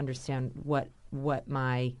better understand what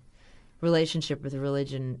my relationship with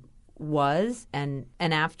religion was, and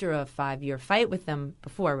after a 5-year fight with them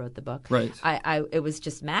before I wrote the book, Right. it was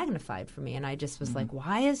just magnified for me, and I just was like,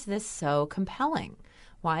 why is this so compelling?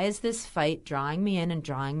 Why is this fight drawing me in and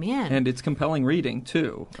drawing me in? And it's compelling reading,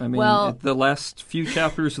 too. I mean, Well- the last few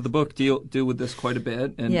chapters of the book deal with this quite a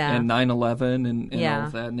bit, and 9/11 and all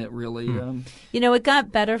of that, and it really... It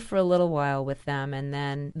got better for a little while with them, and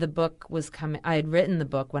then the book was coming. I had written the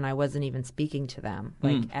book when I wasn't even speaking to them,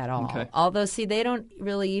 at all. Okay. Although, see, they don't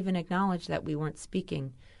really even acknowledge that we weren't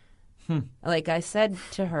speaking. Like I said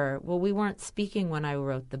to her, well, we weren't speaking when I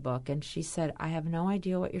wrote the book. And she said, I have no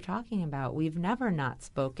idea what you're talking about. We've never not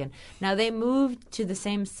spoken. Now, they moved to the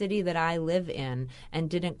same city that I live in and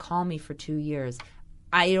didn't call me for 2 years.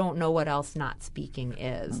 I don't know what else not speaking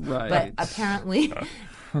is. Right. But apparently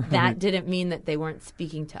that didn't mean that they weren't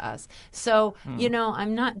speaking to us. So,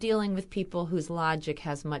 I'm not dealing with people whose logic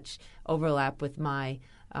has much overlap with my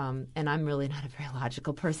and I'm really not a very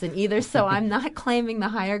logical person either, so I'm not claiming the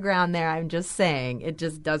higher ground there. I'm just saying it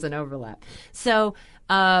just doesn't overlap. So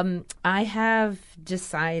I have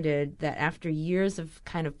decided that after years of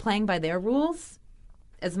kind of playing by their rules,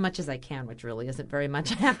 as much as I can, which really isn't very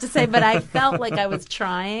much, I have to say, but I felt like I was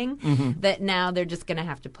trying, that now they're just going to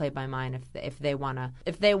have to play by mine if they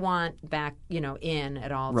want back, in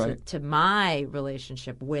at all Right. to my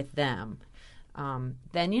relationship with them. Then,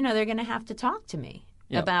 they're going to have to talk to me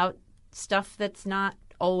about stuff that's not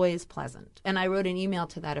always pleasant. And I wrote an email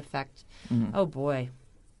to that effect. Oh, boy.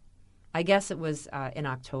 I guess it was in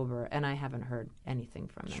October, and I haven't heard anything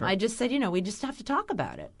from them. Sure. I just said, we just have to talk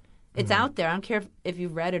about it. It's out there. I don't care if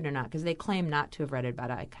you've read it or not, because they claim not to have read it,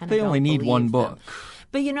 but I kind of They don't only need believe one them. book.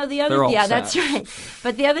 But the They're other, all that's set. right.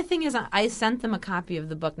 But the other thing is, I sent them a copy of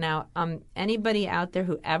the book. Now, anybody out there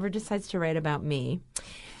who ever decides to write about me,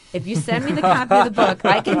 if you send me the copy of the book,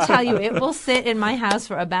 I can tell you it will sit in my house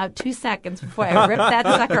for about 2 seconds before I rip that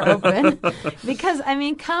sucker open. Because,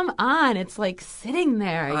 come on. It's like sitting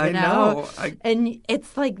there, you I know. And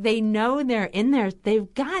it's like they know they're in there.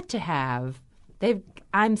 They've got to have.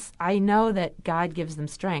 I know that God gives them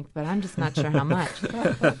strength, but I'm just not sure how much.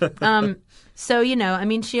 So,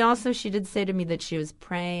 she did say to me that she was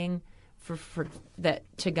praying for that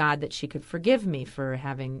to God that she could forgive me for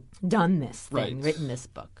having done this thing, Right. written this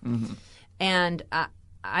book. And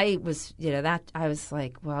I was, I was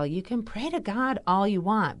like, well, you can pray to God all you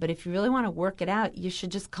want, but if you really want to work it out, you should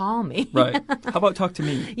just call me. Right. How about talk to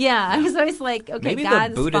me? Yeah, I was always like, okay, Maybe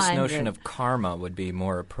God's the Buddhist fine, notion but- of karma would be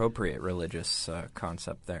more appropriate religious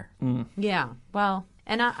concept there. Yeah, well,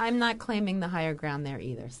 and I'm not claiming the higher ground there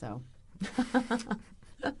either, so.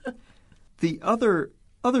 The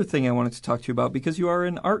other thing I wanted to talk to you about, because you are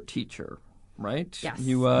an art teacher, right? Yes.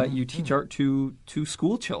 You teach art to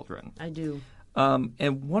school children. I do.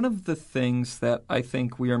 And one of the things that I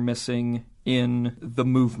think we are missing in the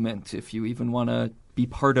movement, if you even want to be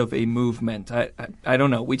part of a movement. I don't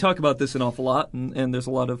know. We talk about this an awful lot, and there's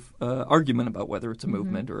a lot of argument about whether it's a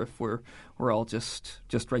movement or if we're all just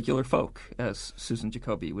regular folk, as Susan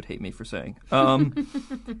Jacoby would hate me for saying.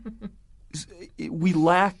 We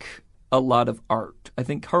lack a lot of art. I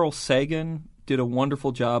think Carl Sagan did a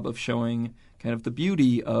wonderful job of showing kind of the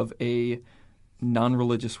beauty of a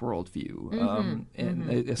non-religious worldview and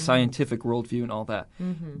a scientific worldview and all that.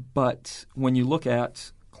 But when you look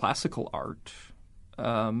at classical art,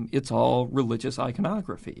 it's all religious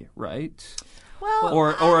iconography, right? Well,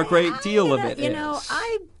 or a great deal of it is. You know,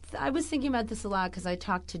 I was thinking about this a lot because I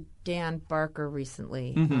talked to Dan Barker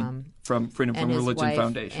recently From Freedom and from his Religion wife,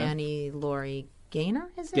 Foundation. Annie Laurie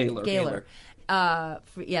Gaynor, is it? Gaylor.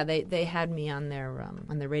 They had me on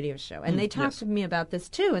their radio show, and they talked to me about this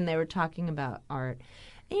too, and they were talking about art.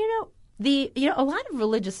 And, a lot of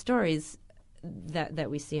religious stories that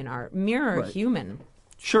we see in art mirror Right. the human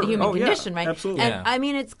condition, right? Absolutely. And I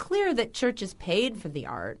mean, it's clear that churches paid for the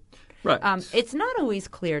art. Right. It's not always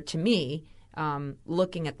clear to me,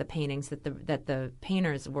 looking at the paintings, that the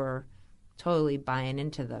painters were totally buying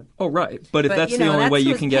into the. Oh, right. But if But, that's you the know, only that's way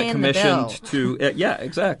you who's can get paying the commissioned bill. to, yeah,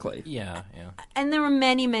 exactly. Yeah. And there were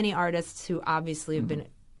many, many artists who obviously have been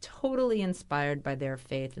totally inspired by their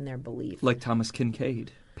faith and their belief. Like Thomas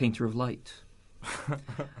Kincaid, painter of light,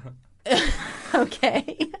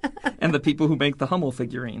 Okay. and the people who make the Hummel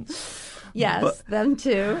figurines. Yes, them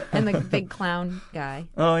too, and the big clown guy.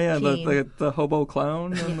 Oh yeah, Keen. the hobo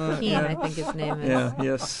clown. And the, Keen, I think his name is. Yeah.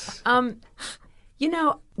 Yes.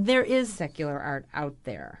 There is secular art out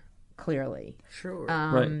there, clearly. Sure.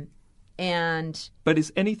 Right. And But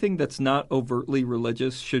is anything that's not overtly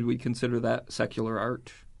religious, should we consider that secular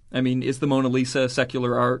art? I mean, is the Mona Lisa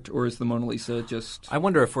secular art, or is the Mona Lisa just... I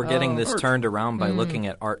wonder if we're getting this art. turned around by looking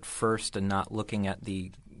at art first and not looking at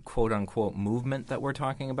the quote-unquote movement that we're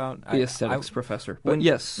talking about. the aesthetics professor? But when-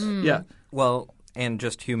 yes, yeah. Well, and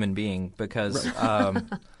just human being, because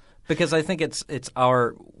because I think it's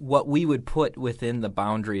our what we would put within the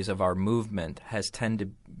boundaries of our movement has tend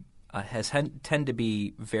to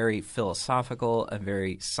be very philosophical and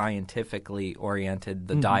very scientifically oriented.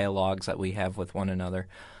 The dialogues that we have with one another.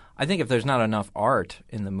 I think if there's not enough art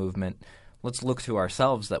in the movement, let's look to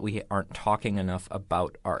ourselves that we aren't talking enough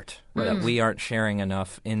about art, that we aren't sharing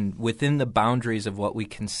enough within the boundaries of what we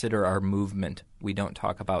consider our movement. We don't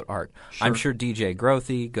talk about art. I'm sure DJ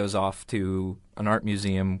Grothy goes off to an art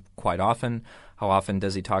museum quite often. How often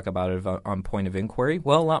does he talk about it on Point of Inquiry?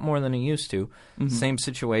 Well, a lot more than he used to. Same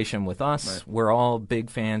situation with us. Right. We're all big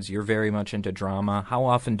fans. You're very much into drama. How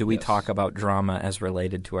often do we talk about drama as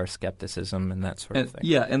related to our skepticism and that sort of thing?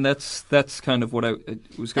 Yeah, and that's kind of what I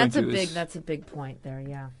was going that's a big point there.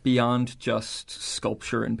 Yeah. beyond just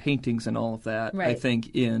sculpture and paintings and all of that. I Right.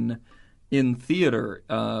 think in theater,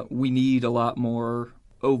 we need a lot more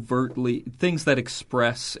overtly things that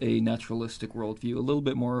express a naturalistic worldview, a little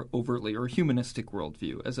bit more overtly, or humanistic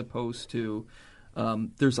worldview, as opposed to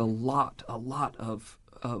there's a lot of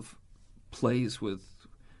plays with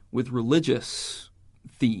religious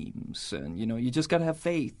themes, and you just got to have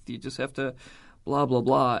faith. You just have to blah blah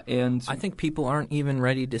blah. And I think people aren't even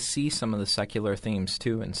ready to see some of the secular themes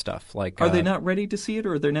too and stuff. Like, are they not ready to see it,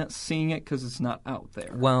 or they're not seeing it because it's not out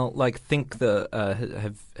there? Well, like think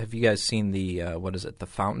have you guys seen the what is it, The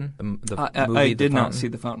Fountain? The movie, I The did not Fountain? see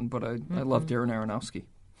The Fountain, but I love Darren Aronofsky.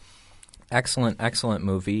 Excellent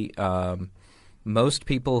movie. Most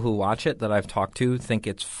people who watch it that I've talked to think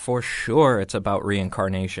it's about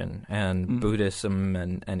reincarnation and Buddhism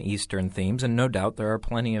and Eastern themes, and no doubt there are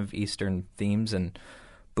plenty of Eastern themes and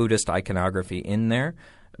Buddhist iconography in there.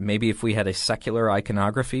 Maybe if we had a secular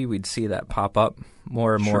iconography, we'd see that pop up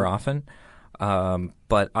more and more often.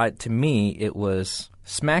 But to me, it was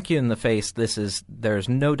smack you in the face. There's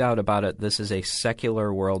no doubt about it. This is a secular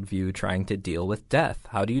worldview trying to deal with death.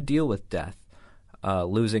 How do you deal with death?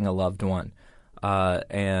 Losing a loved one.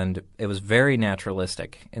 And it was very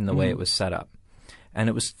naturalistic in the way it was set up. And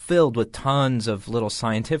it was filled with tons of little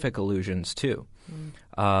scientific allusions, too.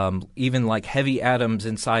 Even like heavy atoms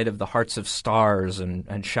inside of the hearts of stars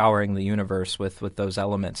and showering the universe with those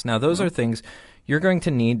elements. Now, those are things you're going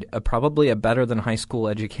to need probably a better than high school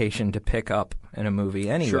education to pick up in a movie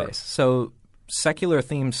anyways. Sure. So secular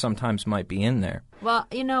themes sometimes might be in there. Well,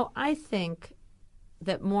 I think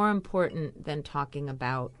that more important than talking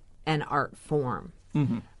about an art form,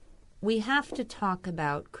 we have to talk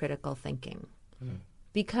about critical thinking.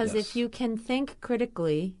 Because if you can think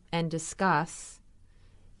critically and discuss,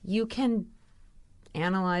 you can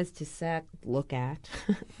analyze, dissect, look at,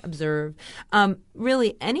 observe,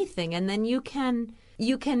 really anything, and then you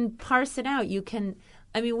can parse it out. You can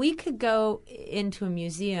I mean, we could go into a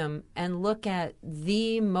museum and look at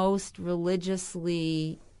the most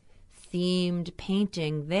religiously themed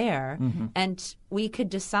painting there, and we could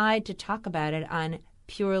decide to talk about it on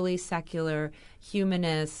purely secular,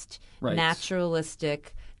 humanist,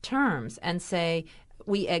 naturalistic terms and say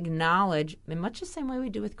we acknowledge, in much the same way we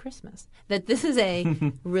do with Christmas, that this is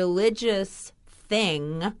a religious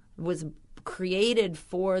thing, was created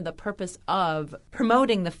for the purpose of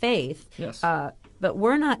promoting the faith. Yes. But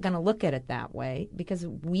we're not going to look at it that way because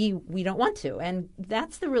we don't want to. And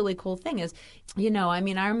that's the really cool thing is, I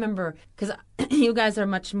mean, I remember, because you guys are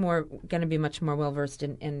going to be much more well-versed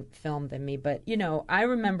in film than me, but, I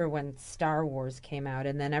remember when Star Wars came out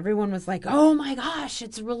and then everyone was like, oh my gosh,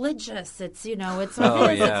 it's religious. It's, it's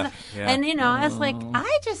yeah. And, I was like,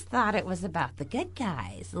 I just thought it was about the good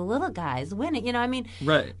guys, the little guys winning. I mean,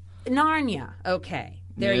 Right. Narnia, okay.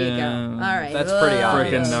 There you go. All right. That's pretty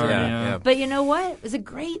obvious. Frickin' Narnia. Yeah. But you know what? It was a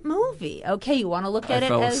great movie. Okay, you want to look at I it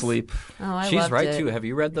fell as... asleep. Oh, I She's loved right, it. too. Have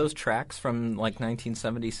you read those tracks from,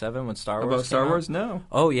 1977 when Star Wars About came Star out? Wars? No.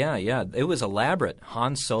 Oh, yeah. It was elaborate.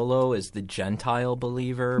 Han Solo is the Gentile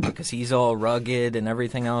believer because he's all rugged and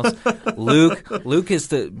everything else. Luke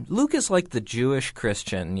is like the Jewish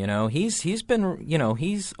Christian, He's been,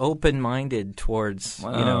 he's open-minded towards,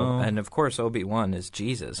 and of course Obi-Wan is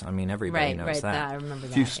Jesus. I mean, everybody knows that. I remember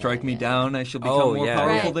that. If you strike me down, I shall become more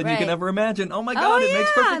powerful Right, than you can right. ever imagine. Oh my God, it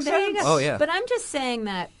makes perfect there you sense. go. Oh, yeah. But I'm just saying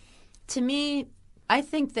that, to me, I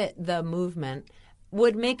think that the movement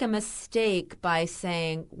would make a mistake by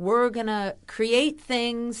saying we're going to create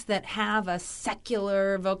things that have a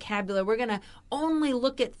secular vocabulary. We're going to only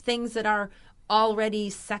look at things that are already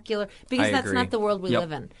secular, because I that's agree. not the world we Yep.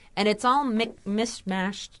 live in. And it's all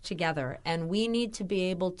mishmashed together. And we need to be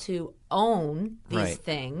able to own these Right.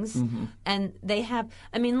 things. And they have,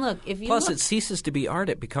 I mean, look, if you Plus, look, it ceases to be art.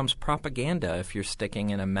 It becomes propaganda if you're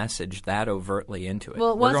sticking in a message that overtly into it.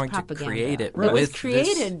 well, it We're was going propaganda. to create it It was with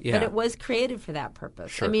created, this, but it was created for that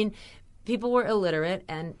purpose. Sure. I mean, people were illiterate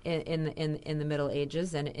and in the Middle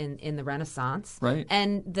Ages and in the Renaissance. Right.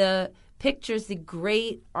 And the pictures, the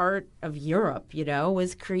great art of Europe,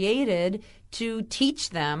 was created to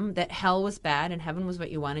teach them that hell was bad and heaven was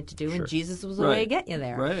what you wanted to do, and Jesus was the way to Right. get you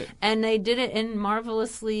there. Right. And they did it in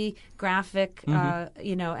marvelously graphic, and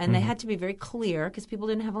they had to be very clear because people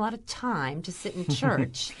didn't have a lot of time to sit in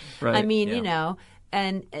church. Right. I mean, Yeah.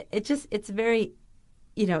 and it's very,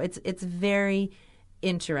 it's very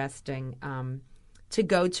interesting to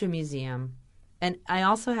go to a museum. And I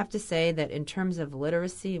also have to say that in terms of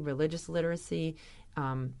literacy, religious literacy,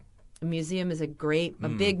 a museum is a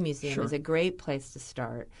big museum Sure. is a great place to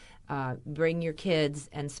start. Bring your kids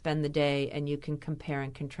and spend the day, and you can compare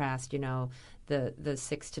and contrast, the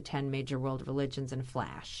 6 to 10 major world religions in a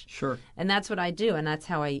flash. Sure. And that's what I do, and that's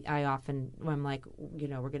how I often, when I'm like, we're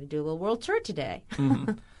going to do a little world tour today.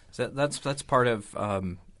 So that's part of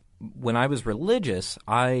when I was religious.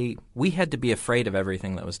 We had to be afraid of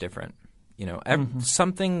everything that was different.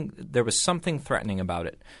 There was something threatening about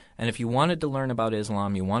it. And if you wanted to learn about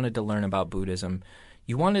Islam, you wanted to learn about Buddhism,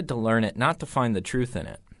 you wanted to learn it not to find the truth in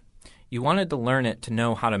it. You wanted to learn it to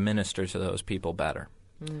know how to minister to those people better.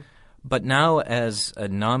 But now, as a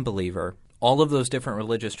non-believer, all of those different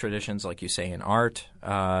religious traditions, like you say, in art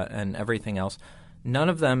and everything else,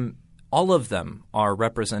 all of them are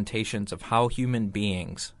representations of how human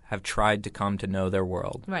beings have tried to come to know their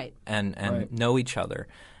world Right. and Right. know each other.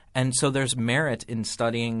 And so there's merit in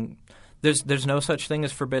studying. There's no such thing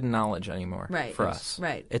as forbidden knowledge anymore Right. for Yes. us.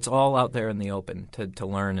 Right. It's all out there in the open to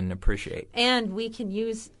learn and appreciate. And we can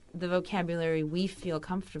use the vocabulary we feel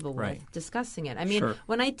comfortable with Right. discussing it. I mean, Sure.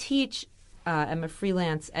 when I teach, I'm a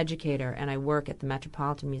freelance educator, and I work at the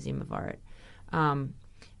Metropolitan Museum of Art. And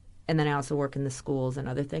then I also work in the schools and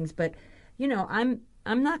other things. But, I'm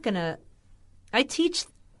not going to – I teach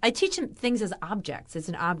them things as objects. It's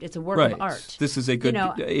it's a work Right. of art. This is a good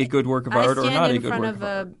work of art or not a good work of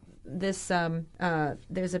art.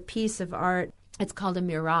 There's a piece of art. It's called a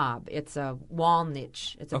mihrab. It's a wall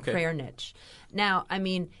niche. It's a Okay. prayer niche. Now, I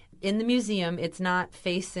mean, in the museum, it's not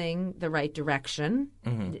facing the right direction.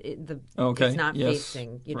 Okay, It's not yes,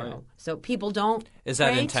 facing, right. so people don't. Is that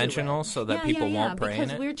pray to intentional it. so that Yeah, people yeah, won't pray in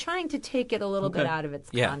because it? we're trying to take it a little bit Okay. out of its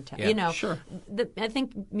Yeah, content. yeah. Sure. I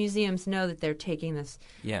think museums know that they're taking this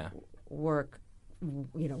Yeah. work,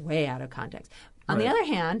 way out of context. On the Right. other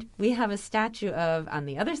hand, we have a statue of, on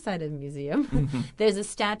the other side of the museum, Mm-hmm. there's a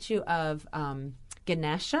statue of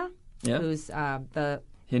Ganesha, Yeah. who's the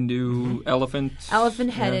Hindu elephant.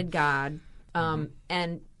 elephant-headed god.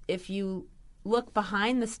 And if you look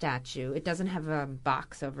behind the statue, it doesn't have a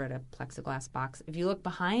box over it, a plexiglass box. If you look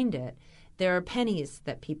behind it, there are pennies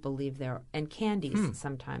that people leave there and candies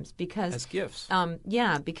sometimes because As gifts.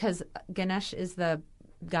 Because Ganesh is the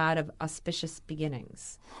god of auspicious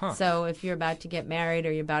beginnings. So if you're about to get married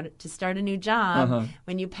or you're about to start a new job,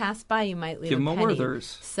 when you pass by, you might leave Give a them a penny.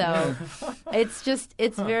 Werther's. So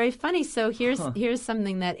it's very funny. So here's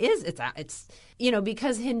something that is it's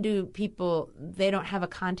because Hindu people, they don't have a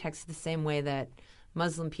context the same way that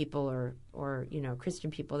Muslim people or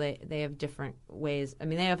Christian people, they have different ways. I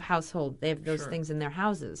mean, they have those things in their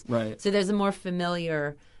houses. Right. So there's a more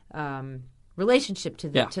familiar relationship to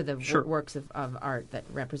the works of art that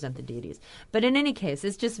represent the deities. But in any case,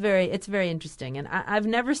 it's very interesting. And I've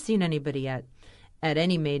never seen anybody at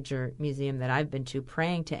any major museum that I've been to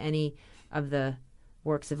praying to any of the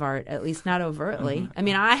works of art, at least not overtly. I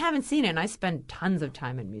mean, I haven't seen it, and I spend tons of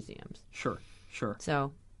time in museums. Sure.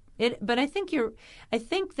 So, but I think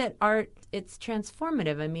that art, it's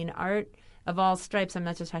transformative. I mean, art of all stripes. I'm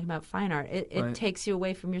not just talking about fine art. It takes you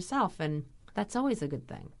away from yourself, and that's always a good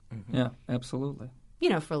thing. Yeah, absolutely.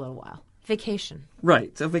 For a little while, vacation.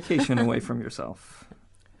 Right, a vacation away from yourself.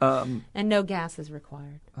 And no gas is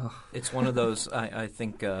required. It's one of those, I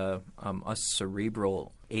think, us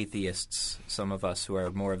cerebral atheists, some of us who are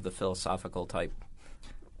more of the philosophical type,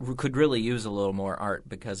 could really use a little more art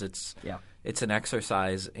because it's an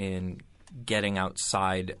exercise in getting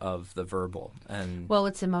outside of the verbal. Well,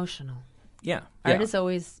 it's emotional. Yeah. Art is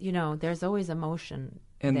always, there's always emotion.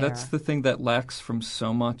 And there. that's the thing that lacks from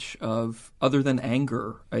so much of, other than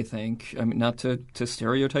anger, I think. I mean, not to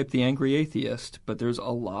stereotype the angry atheist, but there's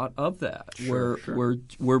a lot of that where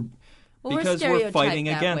because we're fighting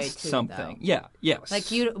against something. Though. Yeah, yes. Like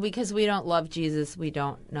because we don't love Jesus, we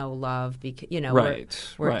don't know love. Because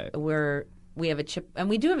we have a chip, and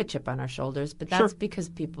we do have a chip on our shoulders, but that's because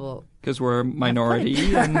people. Because we're a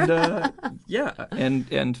minority, and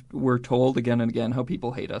and we're told again and again how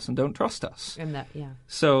people hate us and don't trust us. And that,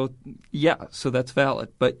 So that's valid.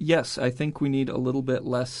 But yes, I think we need a little bit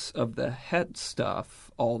less of the head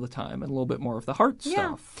stuff all the time and a little bit more of the heart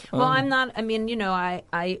stuff. Well, I'm not. I mean,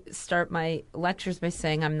 I start my lectures by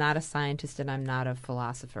saying I'm not a scientist and I'm not a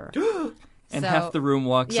philosopher. And half the room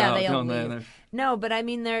walks out, don't they? No, but I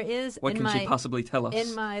mean, there is. What can she possibly tell us?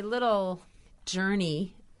 In my little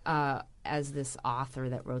journey as this author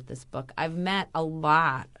that wrote this book, I've met a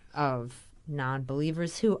lot of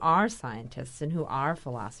non-believers who are scientists and who are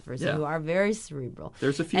philosophers and who are very cerebral.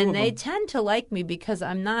 There's a few and of them. they tend to like me because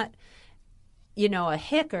I'm not, a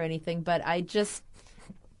hick or anything, but I'm just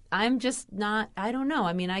not. I don't know.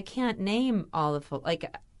 I mean, I can't name all of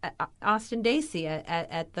Austin Dacey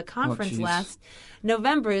at the conference last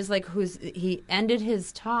November is he ended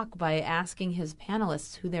his talk by asking his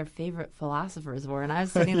panelists who their favorite philosophers were, and I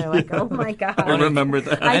was sitting there like, oh my god, I remember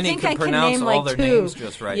that. I and think he can I can pronounce name all like their two. names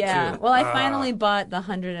just right yeah. too. Well, I finally bought the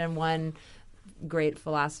 101 Great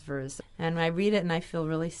Philosophers, and I read it and I feel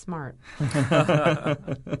really smart.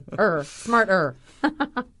 Smarter.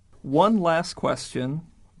 One last question.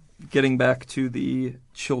 Getting back to the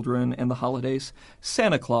children and the holidays,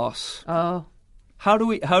 Santa Claus. Oh, how do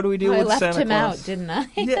we deal with Santa Claus? I left him out, didn't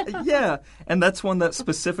I? yeah, and that's one that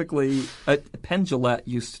specifically Penn Jillette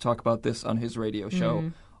used to talk about this on his radio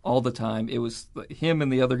show all the time. It was him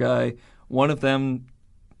and the other guy. One of them,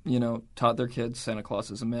 taught their kids Santa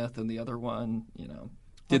Claus is a myth, and the other one,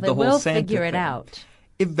 did the whole Santa thing. They'll figure it out.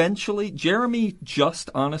 Eventually, Jeremy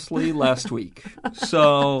just honestly last week.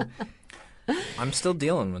 So. I'm still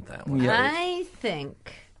dealing with that one. Yeah. I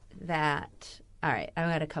think that, all right, I've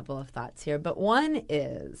got a couple of thoughts here, but one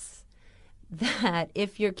is that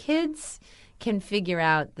if your kids can figure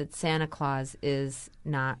out that Santa Claus is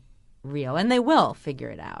not real, and they will figure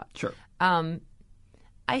it out. Sure. I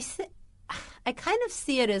kind of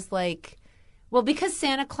see it as because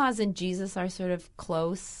Santa Claus and Jesus are sort of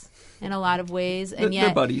close in a lot of ways, and yet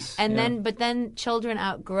they're buddies. And then children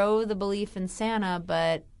outgrow the belief in Santa,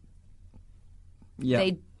 but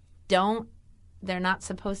they're not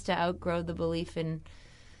supposed to outgrow the belief in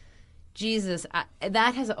Jesus.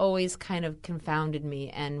 That has always kind of confounded me,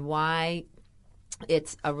 and why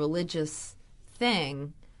it's a religious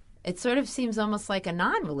thing. It sort of seems almost like a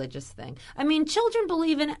non-religious thing. I mean, children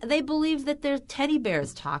they believe that their teddy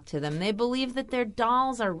bears talk to them. They believe that their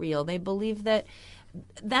dolls are real. They believe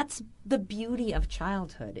that's the beauty of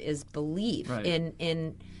childhood, is belief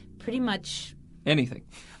in pretty much Anything.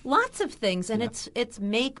 Lots of things, and it's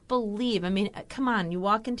make believe. I mean, come on, you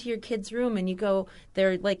walk into your kid's room and you go,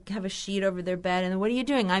 they're like have a sheet over their bed, and what are you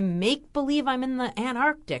doing? I make believe I'm in the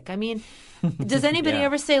Antarctic. I mean, does anybody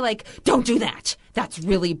ever say like, don't do that? That's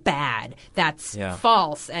really bad. That's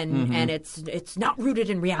false, and it's not rooted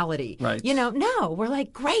in reality. Right. No, we're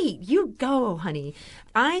like, great, you go, honey.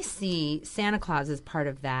 I see Santa Claus as part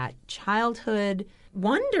of that childhood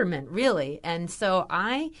wonderment, really, and so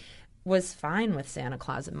I was fine with Santa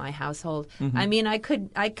Claus in my household. I mean, I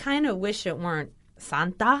kind of wish it weren't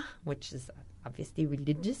Santa, which is obviously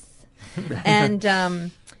religious, but I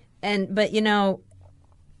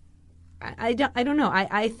don't know.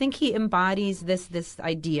 I think he embodies this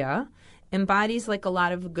idea, embodies like a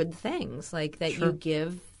lot of good things, like that you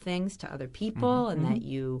give things to other people, and that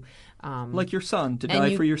you like your son to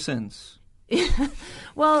die for your sins.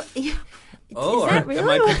 Well. Oh, really? Am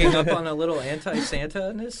I picking up on a little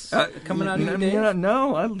anti-Santa-ness coming out of you, Dave?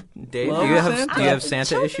 No, Dave, love do you Santa. have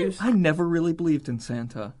Santa issues? I never really believed in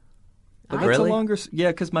Santa. But that's Really? a longer... Yeah,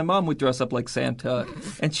 because my mom would dress up like Santa,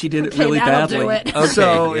 and she did it Okay, really that'll badly. do it. Okay,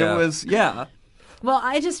 So yeah. it was, Well,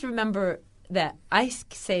 I just remember that I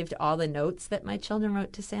saved all the notes that my children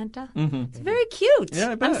wrote to Santa. It's very cute.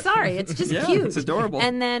 Yeah, I bet. I'm sorry, it's just Yeah, cute. it's adorable.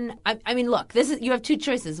 And then, I mean, look, you have two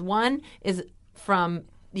choices. One is from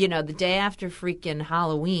the day after freaking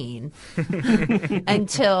Halloween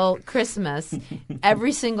until Christmas.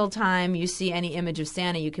 Every single time you see any image of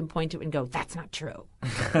Santa, you can point to it and go, "That's not true.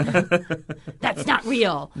 That's not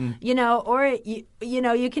real." Or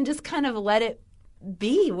you can just kind of let it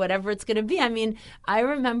be whatever it's going to be. I mean, I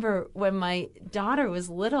remember when my daughter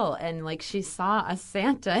was little and like she saw a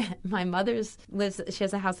Santa. My she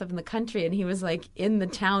has a house up in the country, and he was like in the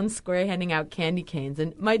town square handing out candy canes,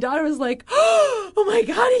 and my daughter was like, "Oh my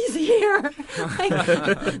God, he's here!"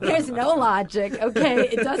 Like, there's no logic. Okay,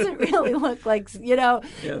 it doesn't really look like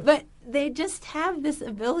but they just have this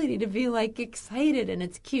ability to be like excited, and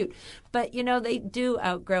it's cute. But they do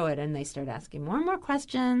outgrow it, and they start asking more and more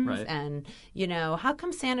questions. Right. And how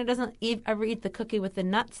come Santa doesn't ever eat the cookie with the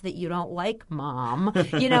nuts that you don't like, Mom?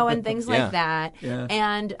 And things like that. Yeah.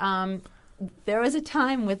 And there was a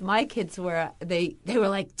time with my kids where they were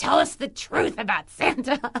like, "Tell us the truth about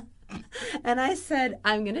Santa." And I said,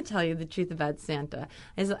 "I'm going to tell you the truth about Santa."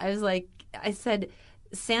 I said,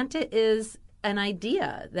 Santa is an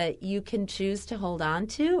idea that you can choose to hold on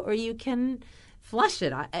to, or you can flush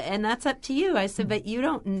it, and that's up to you. I said, but you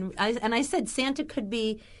don't. I said Santa could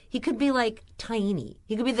be like tiny.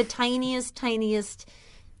 He could be the tiniest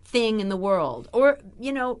thing in the world, or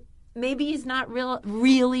maybe he's not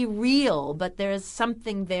really real, but there's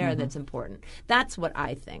something there that's important. That's what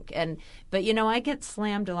I think. But I get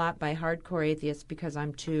slammed a lot by hardcore atheists because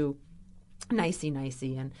I'm too nicey,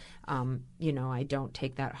 and I don't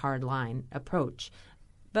take that hard line approach.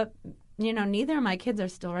 But neither of my kids are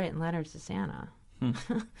still writing letters to Santa,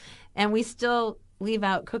 and we still leave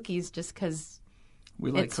out cookies just because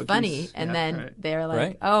like it's cookies. funny. And then right. they're like,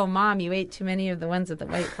 Right. "Oh, Mom, you ate too many of the ones with the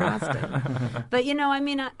white frosting." But I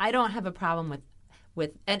mean, I don't have a problem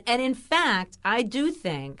with and in fact, I do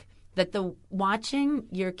think that watching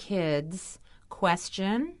your kids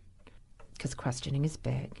question, because questioning is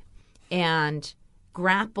big, and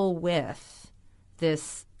grapple with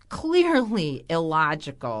this clearly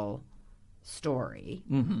illogical story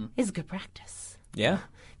is good practice. Yeah.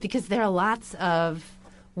 Because there are lots of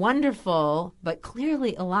wonderful but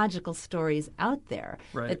clearly illogical stories out there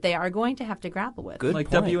that they are going to have to grapple with. Good Like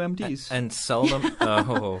point. WMDs. And seldom.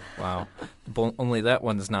 Oh, wow. Only that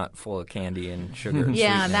one's not full of candy and sugar and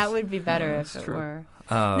Yeah, sweetness. that would be better if it true. were.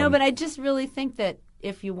 No, but I just really think that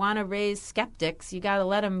if you want to raise skeptics, you got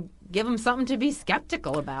to give them something to be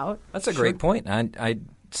skeptical about. That's a great point. I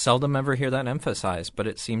seldom ever hear that emphasized, but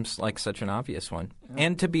it seems like such an obvious one. Yeah.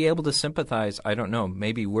 And to be able to sympathize, I don't know,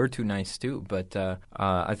 maybe we're too nice too, but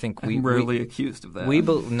I think I'm rarely accused of that.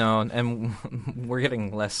 No, and we're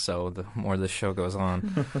getting less so the more this show goes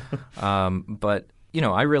on. But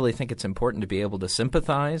I really think it's important to be able to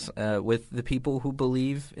sympathize with the people who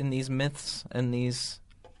believe in these myths and these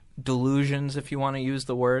delusions, if you want to use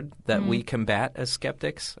the word, that we combat as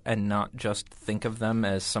skeptics, and not just think of them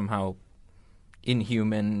as somehow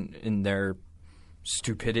inhuman in their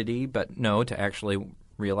stupidity, but no, to actually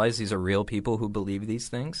realize these are real people who believe these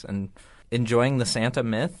things and enjoying the Santa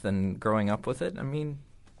myth and growing up with it. I mean,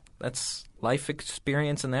 that's life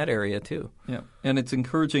experience in that area too. Yeah, and it's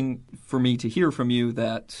encouraging for me to hear from you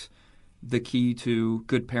that the key to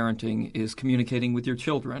good parenting is communicating with your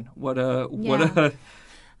children. What a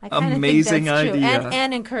I kind of Amazing think that's true. idea.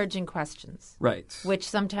 And encouraging questions. Right. Which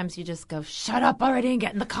sometimes you just go, shut up already and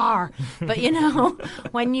get in the car. But,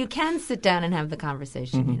 when you can sit down and have the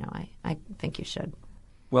conversation, I think you should.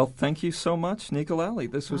 Well, thank you so much, Nika Lally.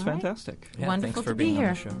 This was All right. fantastic. Yeah, Wonderful thanks for to be being here.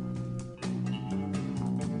 on the show.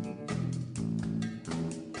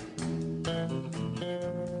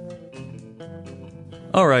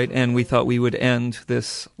 All right, and we thought we would end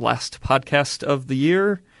this last podcast of the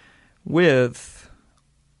year with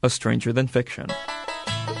A Stranger Than Fiction.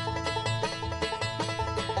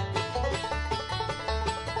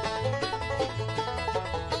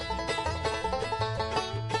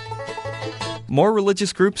 More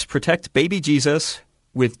religious groups protect baby Jesus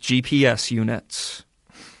with GPS units.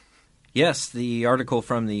 Yes, the article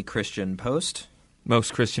from the Christian Post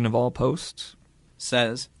Most Christian of all posts.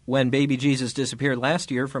 says, when baby Jesus disappeared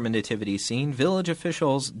last year from a nativity scene, village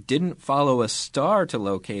officials didn't follow a star to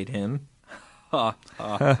locate him.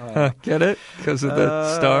 Get it? Because of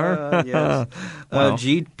the star? Yes. Wow. A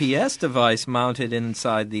GPS device mounted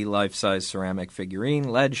inside the life-size ceramic figurine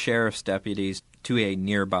led sheriff's deputies to a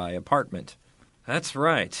nearby apartment. That's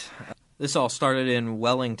right. This all started in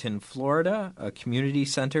Wellington, Florida, a community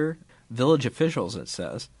center. Village officials, it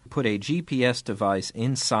says, put a GPS device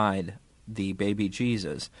inside the baby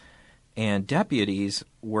Jesus, and deputies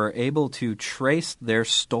were able to trace their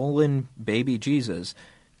stolen baby Jesus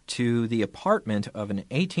to the apartment of an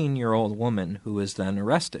 18-year-old woman who was then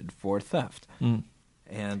arrested for theft. Mm.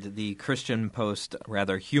 And the Christian Post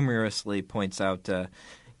rather humorously points out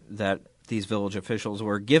that these village officials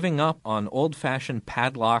were giving up on old-fashioned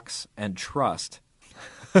padlocks and trust.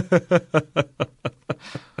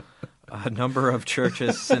 A number of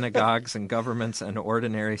churches, synagogues, and governments and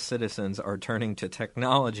ordinary citizens are turning to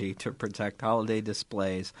technology to protect holiday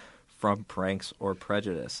displays from pranks or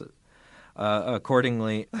prejudice.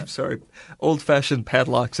 Accordingly, I'm sorry. Old-fashioned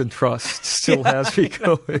padlocks and trust still has me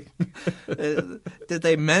going. did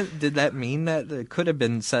that mean that it could have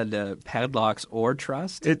been said padlocks or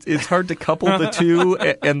trust? It's hard to couple the two,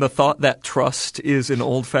 and the thought that trust is an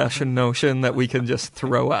old-fashioned notion that we can just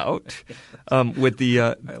throw out with the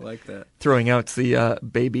I like that. throwing out the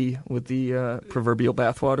baby with the proverbial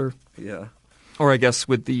bathwater, Yeah, or I guess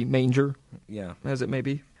with the manger, yeah. as it may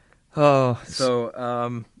be. Oh,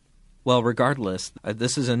 So, well, regardless,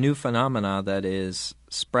 this is a new phenomena that is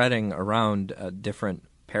spreading around different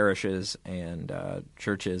parishes and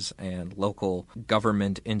churches and local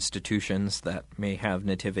government institutions that may have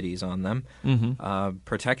nativities on them. mm-hmm.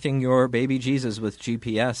 Protecting your baby Jesus with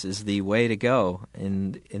GPS is the way to go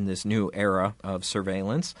in this new era of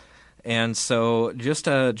surveillance. And so just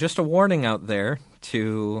a warning out there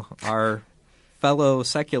to our fellow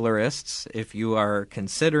secularists, if you are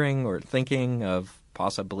considering or thinking of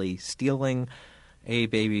possibly stealing a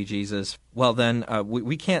baby Jesus, well then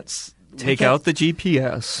we can't Take out the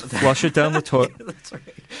GPS, flush it down the toilet. That's right.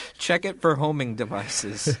 Check it for homing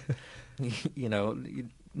devices.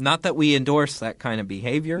 Not that we endorse that kind of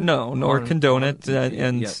behavior. No, nor condone it.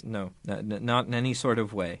 No, not in any sort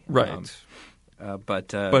of way. Right.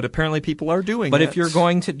 But apparently people are doing it. But if you're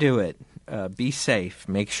going to do it, be safe.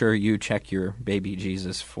 Make sure you check your baby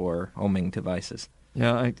Jesus for homing devices.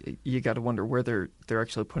 Yeah, you got to wonder where they're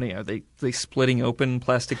actually putting it. Are they splitting open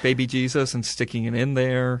plastic baby Jesus and sticking it in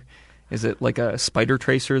there? Is it like a spider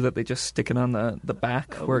tracer that they just stick it on the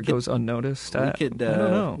back where it goes unnoticed? I don't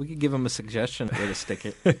know. We could give them a suggestion where to stick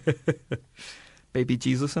it. Baby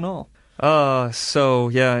Jesus and all. So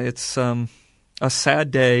yeah, it's a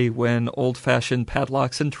sad day when old-fashioned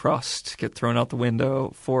padlocks and trust get thrown out the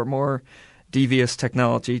window for more devious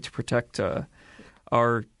technology to protect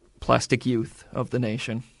our plastic youth of the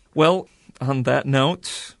nation. Well, on that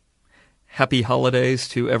note, happy holidays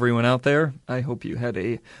to everyone out there. I hope you had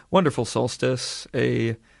a wonderful solstice,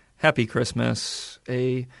 a happy Christmas,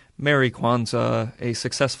 a Merry Kwanzaa, a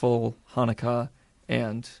successful Hanukkah,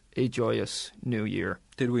 and a joyous New Year.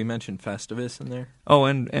 Did we mention Festivus in there? Oh,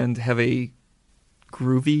 and have a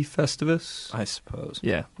groovy Festivus? I suppose.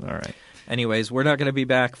 Yeah, all right. Anyways, we're not going to be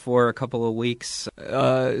back for a couple of weeks.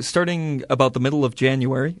 Starting about the middle of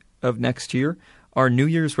January of next year, our New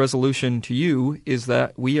Year's resolution to you is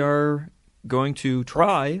that we are going to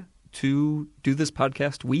try to do this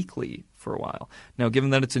podcast weekly for a while. Now,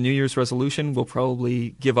 given that it's a New Year's resolution, we'll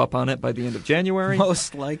probably give up on it by the end of January.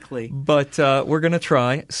 Most likely. But we're going to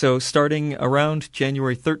try. So starting around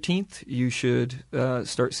January 13th, you should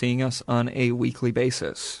start seeing us on a weekly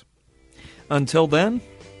basis. Until then,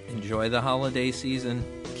 enjoy the holiday season.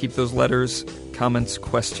 Keep those letters, comments,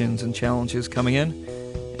 questions, and challenges coming in,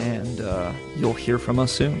 and you'll hear from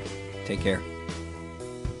us soon. Take care.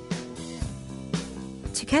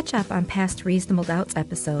 To catch up on past Reasonable Doubts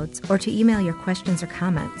episodes or to email your questions or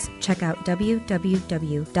comments, check out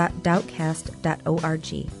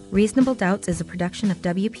www.doubtcast.org. Reasonable Doubts is a production of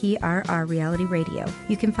WPRR Reality Radio.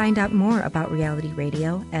 You can find out more about Reality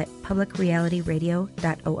Radio at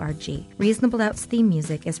publicrealityradio.org. Reasonable Doubts theme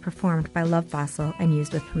music is performed by Love Fossil and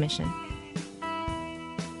used with permission.